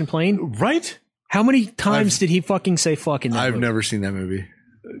on a fucking plane. right? How many times did he fucking say fucking? I've never seen that movie.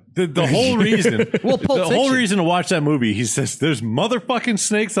 The whole reason, Well, Pulp the whole Fiction. reason to watch that movie, he says, "There's motherfucking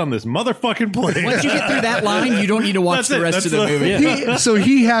snakes on this motherfucking plane." Once you get through that line, you don't need to watch That's the it. rest of the That's movie. So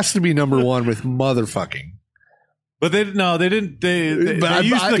he has to be number one with motherfucking. But they didn't. They used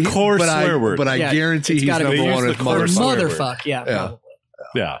the core swear word. But I Yeah, guarantee it's he's gotta number be- one They with use the core motherfucking. swear Motherfuck, yeah. Yeah.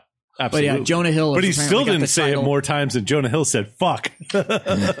 yeah, But absolutely. yeah, Jonah Hill. But he apparently still got didn't the say it title. more times than Jonah Hill said "fuck."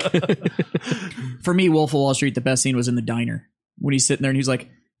 For me, Wolf of Wall Street, the best scene was in the diner when he's sitting there and he's like,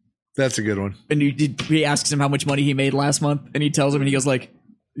 That's a good one. and he asks him how much money he made last month, and he tells him, and he goes like,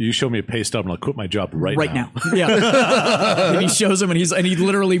 You show me a pay stub, and I'll quit my job right now. Yeah. And he shows him, and he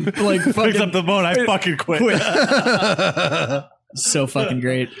literally like Picks fucking up the phone. I fucking quit. so fucking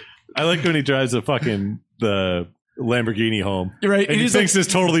great. I like when he drives the Lamborghini home. Right. And he he's thinks like,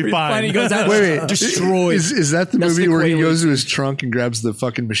 it's totally fine. He goes out Wait. destroyed. Is that the That's movie the where he Quaalude. goes to his trunk and grabs the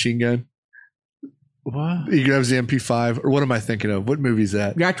fucking machine gun? What? He grabs the MP5, or what am I thinking of? What movie is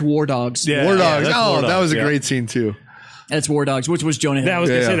that? Back to War Dogs. Yeah, War Dogs. that's Oh, War that Dogs, was a yeah. great scene too. That's War Dogs, which was Jonah Hill. That was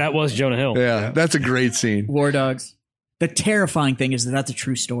gonna Yeah. say that was Jonah Hill. Yeah, that's a great scene. War Dogs. The terrifying thing is that that's a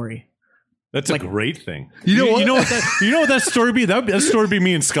true story. That's a great thing. You know what? You know what that story be? That story be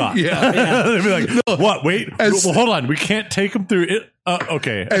me and Scott. Yeah. They'd be like, what? Wait. As- Well, hold on. We can't take him through it.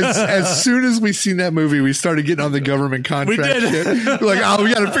 Okay. As soon as we seen that movie, we started getting on the government contract did. shit. We're like, oh,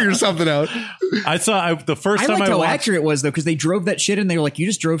 we got to figure something out. The first I time liked I how watched. accurate it was, though, because they drove that shit and they were like, you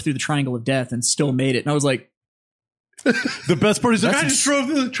just drove through the Triangle of Death and still made it. And I was like, The best part is like, That's I just drove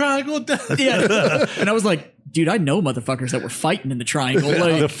through the triangle of death. yeah. And I was like, dude, I know motherfuckers that were fighting in the Triangle.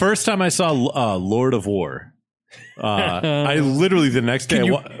 Like, The first time I saw Lord of War, I literally the next day.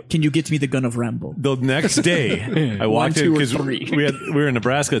 can you get me the gun of Rambo? The next day, I walked 1, in 2, or because 3. we were in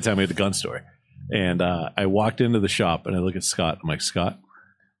Nebraska at the time. We had the gun store, and I walked into the shop and I look at Scott. I'm like, Scott,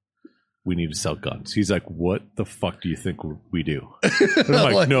 we need to sell guns. He's like, what the fuck do you think we do? And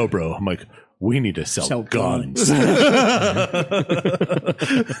I'm like, no, bro. I'm like, we need to sell guns.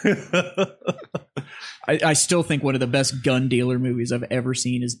 I still think one of the best gun dealer movies I've ever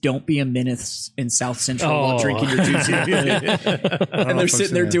seen is Don't Be a Menace in South Central while drinking your juice. And they're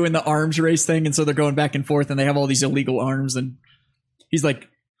sitting there doing the arms race thing, and so they're going back and forth, and they have all these illegal arms, and he's like,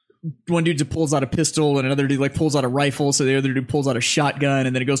 one dude just pulls out a pistol, and another dude like pulls out a rifle, so the other dude pulls out a shotgun,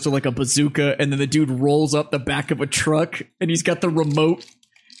 and then it goes to like a bazooka, and then the dude rolls up the back of a truck, and he's got the remote,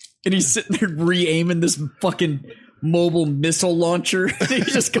 and he's sitting there re-aiming this fucking mobile missile launcher.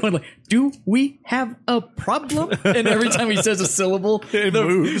 He's just going like, do we have a problem? And every time he says a syllable,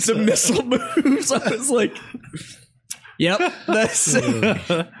 the missile moves. I was like, yep,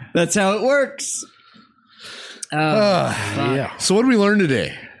 that's how it works. Yeah. So what did we learn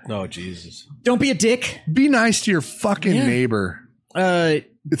today? Oh Jesus! Don't be a dick. Be nice to your fucking neighbor. It's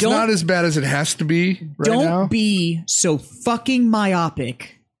Don't- not as bad as it has to be right Don't now. be so fucking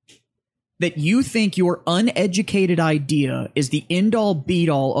myopic that you think your uneducated idea is the end-all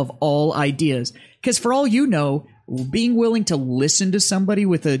be-all of all ideas. Because for all you know, being willing to listen to somebody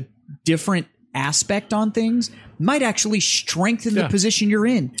with a different aspect on things might actually strengthen the position you're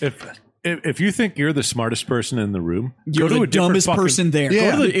in. If you think you're the smartest person in the room, You're go to the a different dumbest fucking- person there.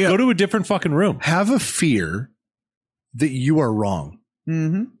 Yeah. Go to a different fucking room. Have a fear that you are wrong.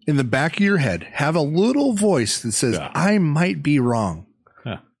 Mm-hmm. In the back of your head, have a little voice that says, Yeah. I might be wrong.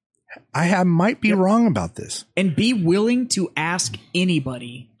 Yeah. Might be wrong about this. And be willing to ask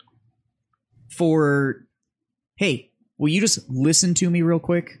anybody for, hey, will you just listen to me real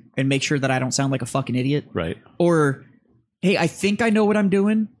quick and make sure that I don't sound like a fucking idiot? Right. Or, hey, I think I know what I'm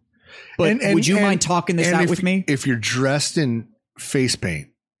doing, but would you mind talking this out with me? If you're dressed in face paint,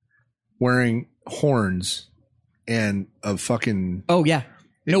 wearing horns and a fucking... Oh, yeah.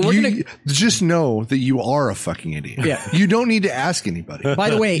 No, we're you, going to... just know that you are a fucking idiot. Yeah. You don't need to ask anybody. By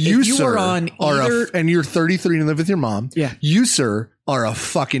the way, if you sir, were on are either... and you're 33 and live with your mom. Yeah. You, sir, are a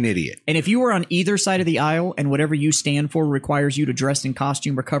fucking idiot. And if you were on either side of the aisle and whatever you stand for requires you to dress in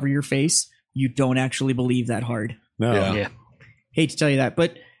costume or cover your face, you don't actually believe that hard. No. Yeah. Hate to tell you that,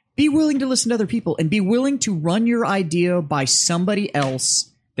 but be willing to listen to other people and be willing to run your idea by somebody else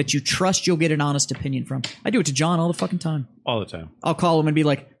that you trust you'll get an honest opinion from. I do it to John all the fucking time. All the time. I'll call him and be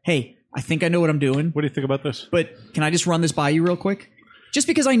like, hey, I think I know what I'm doing, What do you think about this? but can I just run this by you real quick? just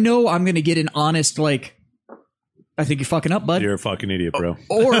because I know I'm going to get an honest, like, I think you're fucking up, bud. You're a fucking idiot, bro.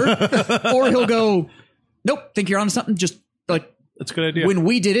 Or he'll go, nope, think you're onto something. Just like, That's a good idea. when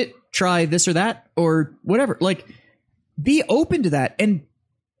we did it, try this or that or whatever. Like, be open to that.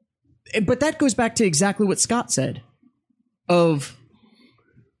 But that goes back to exactly what Scott said of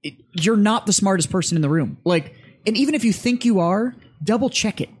you're not the smartest person in the room. Like, and even if you think you are, double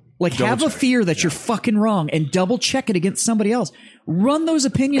check it. Like, have a fear that you're fucking wrong and double check it against somebody else. Run those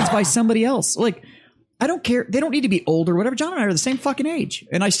opinions by somebody else. Like, I don't care. They don't need to be old or whatever. John and I are the same fucking age.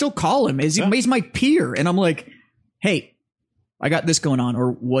 And I still call him. He's my peer. And I'm like, hey, I got this going on.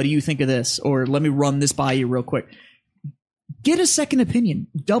 Or what do you think of this? Or let me run this by you real quick. Get a second opinion.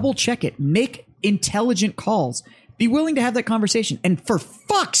 Double check it. Make intelligent calls. Be willing to have that conversation. And for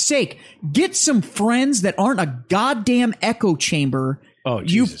fuck's sake, get some friends that aren't a goddamn echo chamber. Oh,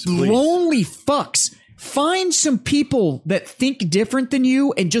 Jesus, you please. lonely fucks. Find some people that think different than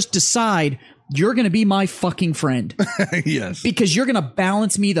you and just decide you're going to be my fucking friend. Yes. Because you're going to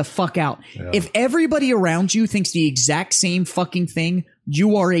balance me the fuck out. Yeah. If everybody around you thinks the exact same fucking thing,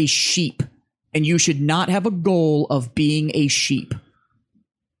 you are a sheep. And you should not have a goal of being a sheep.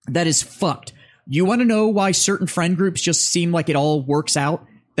 That is fucked. You want to know why certain friend groups just seem like it all works out?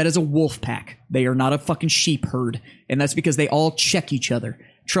 That is a wolf pack. They are not a fucking sheep herd. And that's because they all check each other.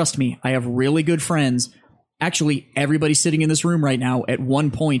 Trust me, I have really good friends. Actually, everybody sitting in this room right now, at one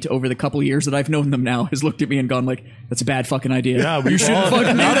point over the couple of years that I've known them now, has looked at me and gone like, "That's a bad fucking idea. Yeah, you shouldn't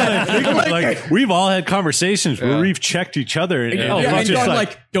fucking do that." Like, we've all had conversations where we've checked each other and and just gone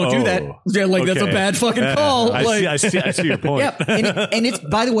like, "Don't do that." Yeah, like that's a bad fucking call. I see your point. Yeah, and it's,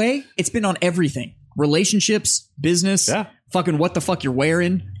 by the way, it's been on everything: relationships, business, fucking what the fuck you're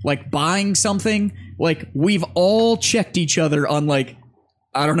wearing, like buying something. Like, we've all checked each other on like,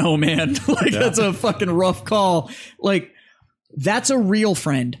 I don't know, man. Like, that's a fucking rough call. Like, that's a real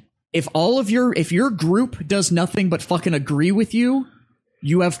friend. If your group does nothing but fucking agree with you,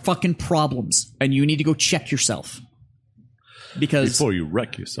 you have fucking problems and you need to go check yourself. Because before you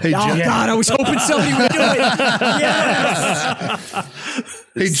wreck yourself. Hey, oh God, I was hoping somebody would do it. Yes.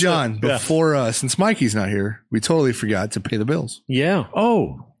 Hey, John, before, since Mikey's not here, we totally forgot to pay the bills. Yeah.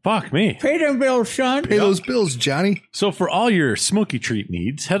 Oh, fuck me. Pay them bills, son. Pay those bills, Johnny. So for all your smoky treat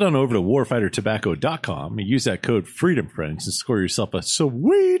needs, head on over to warfightertobacco.com and use that code FreedomFriends and score yourself a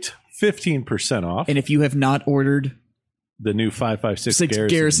sweet 15% off. And if you have not ordered the new 5.56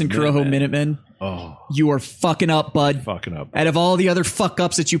 Garrison Corojo Minutemen, you are fucking up, bud. Fucking up. Out of all the other fuck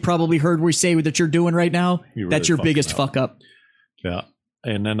ups that you probably heard we say that you're doing right now, that's your biggest fuck up. Yeah.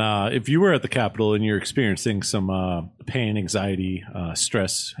 And then if you were at the Capitol and you're experiencing some pain, anxiety,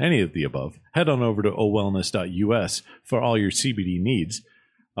 stress, any of the above, head on over to owellness.us for all your CBD needs.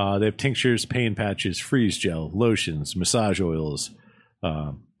 They have tinctures, pain patches, freeze gel, lotions, massage oils,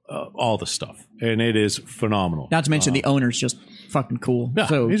 all the stuff. And it is phenomenal. Not to mention the owner's just fucking cool. Yeah,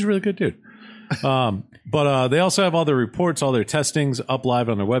 so he's a really good dude. But they also have all their reports, all their testings up live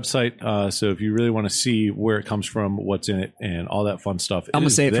on their website. So if you really want to see where it comes from, what's in it, and all that fun stuff, I'm going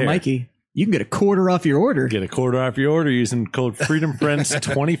to say it for Mikey. You can get a quarter off your order. Get a quarter off your order using code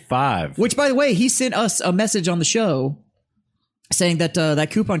FreedomFriends25. Which, by the way, he sent us a message on the show saying that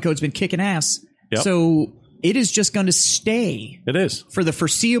that coupon code's been kicking ass. Yep. So it is just going to stay. It is for the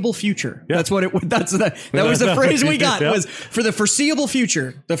foreseeable future. Yep. That's what it. that was the phrase we got. Was for the foreseeable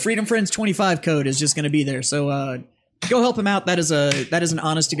future. The Freedom Friends 25 code is just going to be there. So go help him out. That is an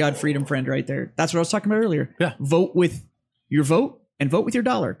honest to God freedom friend right there. That's what I was talking about earlier. Yeah. Vote with your vote and vote with your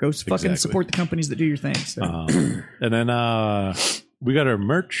dollar. Go fucking support the companies that do your thing. So. And then we got our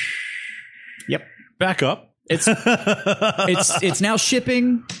merch. Yep. Back up. It's now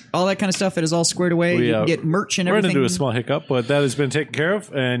shipping, all that kind of stuff. It is all squared away. You can get merch and everything. We're into a small hiccup, but that has been taken care of,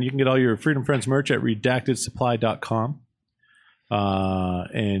 and you can get all your Freedom Friends merch at redactedsupply.com.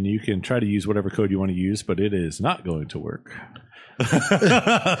 And you can try to use whatever code you want to use, but it is not going to work.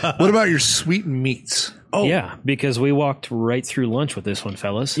 What about your sweet meats? Oh yeah, because we walked right through lunch with this one,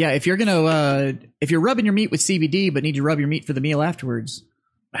 fellas. Yeah, if you're rubbing your meat with CBD, but need to rub your meat for the meal afterwards,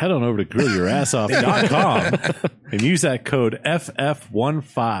 head on over to grillyourassoff.com and use that code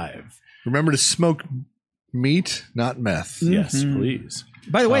FF15. Remember to smoke meat, not meth. Mm-hmm. Yes, please.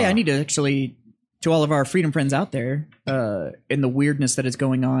 By the way, I need to actually, to all of our freedom friends out there, in the weirdness that is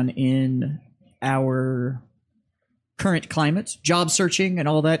going on in our current climate, job searching and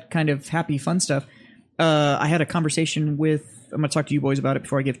all that kind of happy, fun stuff. I had a conversation with, I'm going to talk to you boys about it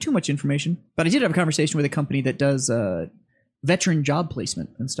before I give too much information, but I did have a conversation with a company that does veteran job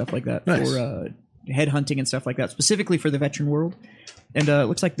placement and stuff like that. Nice. For headhunting and stuff like that, specifically for the veteran world. And it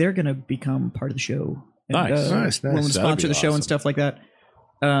looks like they're going to become part of the show. And, nice. Willing to sponsor the show and stuff like that.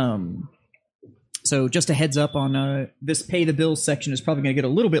 So just a heads up on this pay the bills section is probably going to get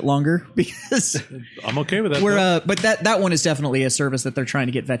a little bit longer because I'm okay with that. we're but that one is definitely a service that they're trying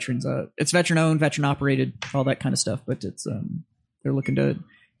to get veterans. It's veteran owned, veteran operated, all that kind of stuff. But it's they're looking to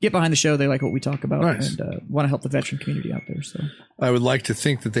get behind the show. They like what we talk about Nice. and want to help the veteran community out there. So I would like to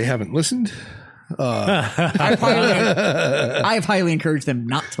think that they haven't listened. I have highly encouraged them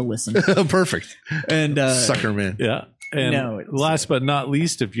not to listen. Perfect. And Sucker man. Yeah. And No, it's- last but not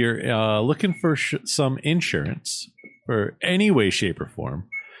least, if you're looking for some insurance for any way, shape, or form,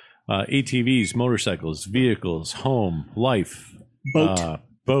 ATVs, motorcycles, vehicles, home, life,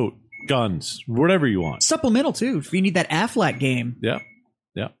 boat, guns, whatever you want. supplemental too, if you need that Aflac game. Yeah.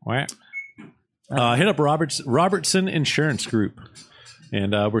 Yeah. Hit up Robertson Insurance Group.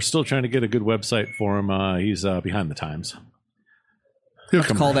 And we're still trying to get a good website for him. He's behind the times. He'll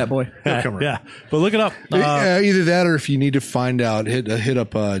come Call around. that boy. Yeah. But look it up. Either that, or if you need to find out, hit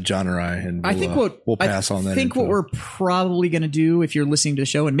up John or I, and I think we'll pass on that. I think info. what we're probably going to do, if you're listening to the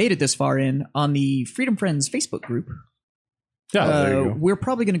show and made it this far in, on the Freedom Friends Facebook group, Yeah, there you go. we're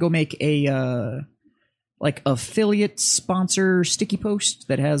probably going to go make a like affiliate sponsor sticky post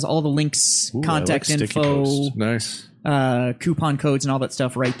that has all the links, Ooh, I contact like sticky info, posts. Nice. coupon codes, and all that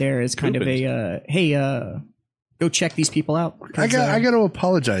stuff right there is kind of a hey, go check these people out. I got to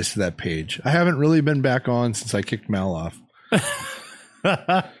apologize to that page. I haven't really been back on since I kicked Mal off.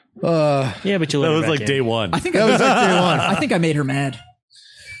 Yeah, but you That let her was back like in. day one. I think I was like day one. I think I made her mad.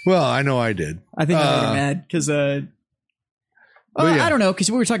 Well, I know I did. I think I made her mad because yeah. I don't know,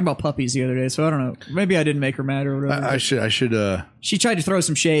 because we were talking about puppies the other day, so I don't know. Maybe I didn't make her mad or whatever. I should. She tried to throw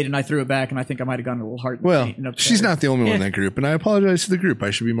some shade, and I threw it back, and I think I might have gotten a little hard. Well, and upset she's her. not the only one in that group, and I apologize to the group.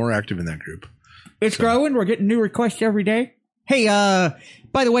 I should be more active in that group. It's growing. We're getting new requests every day. Hey,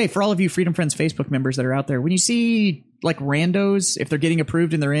 by the way, for all of you Freedom Friends Facebook members that are out there, when you see like randos, if they're getting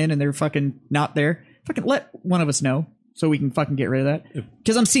approved and they're in and they're fucking not there, fucking let one of us know so we can fucking get rid of that.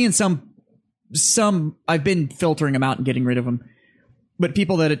 Because I'm seeing some I've been filtering them out and getting rid of them. But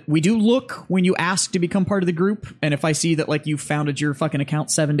people that we do look when you ask to become part of the group, and if I see that like you founded your fucking account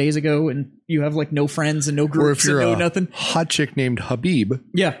 7 days ago and you have like no friends and no Or groups if you're and no a nothing, hot chick named Habib,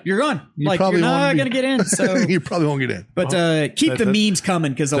 yeah, you're gone. you Like probably you're not won't be- gonna get in. So, you probably won't get in. but keep the memes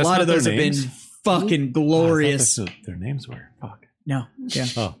coming because a that's lot not of those their have been names? fucking glorious. I thought that's what their names were. Fuck. No, yeah,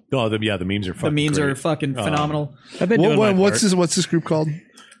 Oh, the memes are the fucking memes great. are fucking phenomenal. I've been doing my What's part. this group called?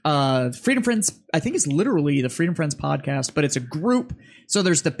 Freedom Friends, I think it's literally the Freedom Friends podcast, but it's a group. So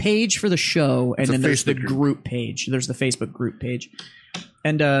there's the page for the show, and a then there's the Facebook group page. There's the Facebook group page,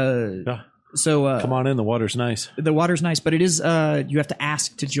 and Yeah. so Come on in. The water's nice. the water's nice, but it is you have to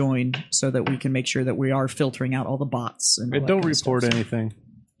ask to join so that we can make sure that we are filtering out all the bots and all And that don't kind of report stuff. So, anything.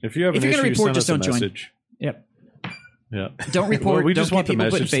 If you have If an you're gonna issue, report, send just us a don't join. message. Yep. Yeah. Don't report. Well, we don't just get want the people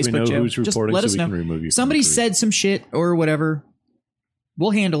putting message so we Facebook know jail. who's Just reporting let so us we know. can remove you from Somebody the group. said some shit or whatever.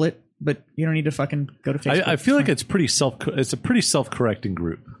 We'll handle it, but you don't need to fucking go to Facebook. I feel like it's a pretty self-correcting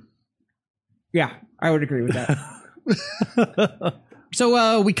group. Yeah, I would agree with that.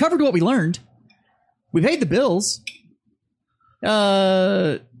 So we covered what we learned. We paid the bills.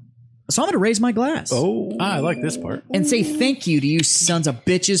 So I'm going to raise my glass I like this part. and say thank you to you sons of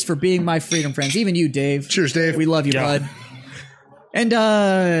bitches for being my Freedom Friends. Even you, Dave. Cheers, Dave. We love you, bud. And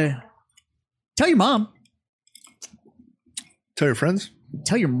tell your mom. Tell your friends.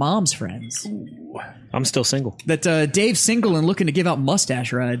 Tell your mom's friends I'm still single. that Dave's single and looking to give out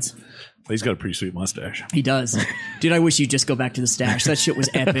mustache rides. He's got a pretty sweet mustache. He does. Dude, I wish you'd just go back to the stash. That shit was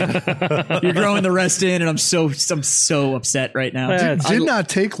epic. You're growing the rest in, and I'm so upset right now. Did not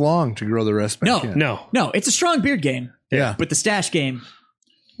take long to grow the rest back in. No, it's a strong beard game. Yeah. But the stash game,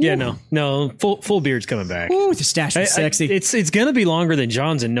 Yeah, no, full beard's coming back. ooh, the stash was sexy. It's gonna be longer than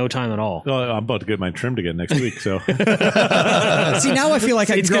John's in no time at all. Oh, I'm about to get mine trimmed again next week. So See, now I feel like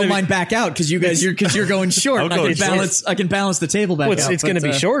I can It's grow gonna be- mine back out because you're going short. And going I can balance the table back Well, out. it's gonna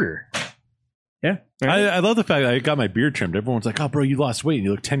but, be shorter. Yeah. I love the fact that I got my beard trimmed. Everyone's like, "Oh, bro, you lost weight and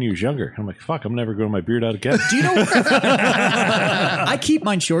you look 10 years younger." I'm like, "Fuck, I'm never growing my beard out again." Do you know? I keep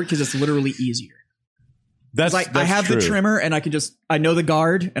mine short because it's literally easier. That's Like I have true. the trimmer and I know the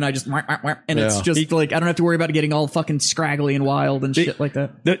guard and I just and it's Yeah. just like I don't have to worry about it getting all fucking scraggly and wild and shit like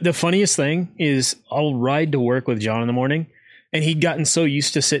that. The funniest thing is I'll ride to work with John in the morning, and he'd gotten so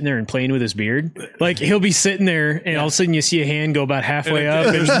used to sitting there and playing with his beard. Like he'll be sitting there, and all of a sudden you see a hand go about halfway up.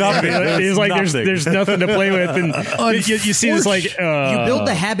 There's nothing. It's like there's nothing to play with, and you see this like you build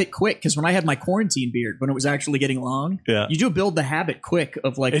the habit quick because when I had my quarantine beard, when it was actually getting long, you do build the habit quick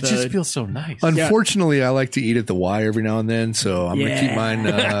of like It just feels so nice. Unfortunately, I like to eat at the Y every now and then, so I'm going to keep mine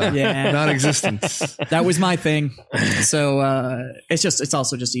non-existent. That was my thing. So it's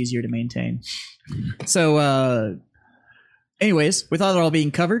also just easier to maintain. So anyways, with all that all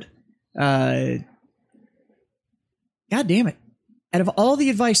being covered, God damn it. Out of all the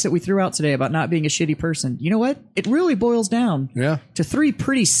advice that we threw out today about not being a shitty person, you know what? It really boils down to 3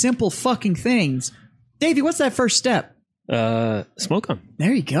 pretty simple fucking things. Davey, what's that first step? Smoke on.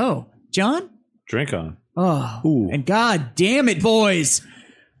 There you go. John? Drink on. Oh, and God damn it, boys.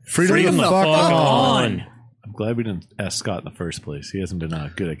 Freedom the fuck on. I'm glad we didn't ask Scott in the first place. He hasn't been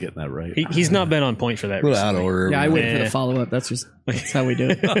good at getting that right. He's not been on point for that. A little out of order. Yeah, I wait for the follow-up. That's how we do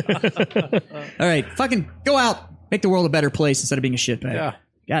it. All right, fucking go out. Make the world a better place instead of being a shitbag. Yeah.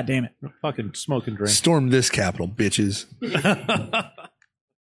 God damn it. Fucking smoke and drink. Storm this Capitol, bitches.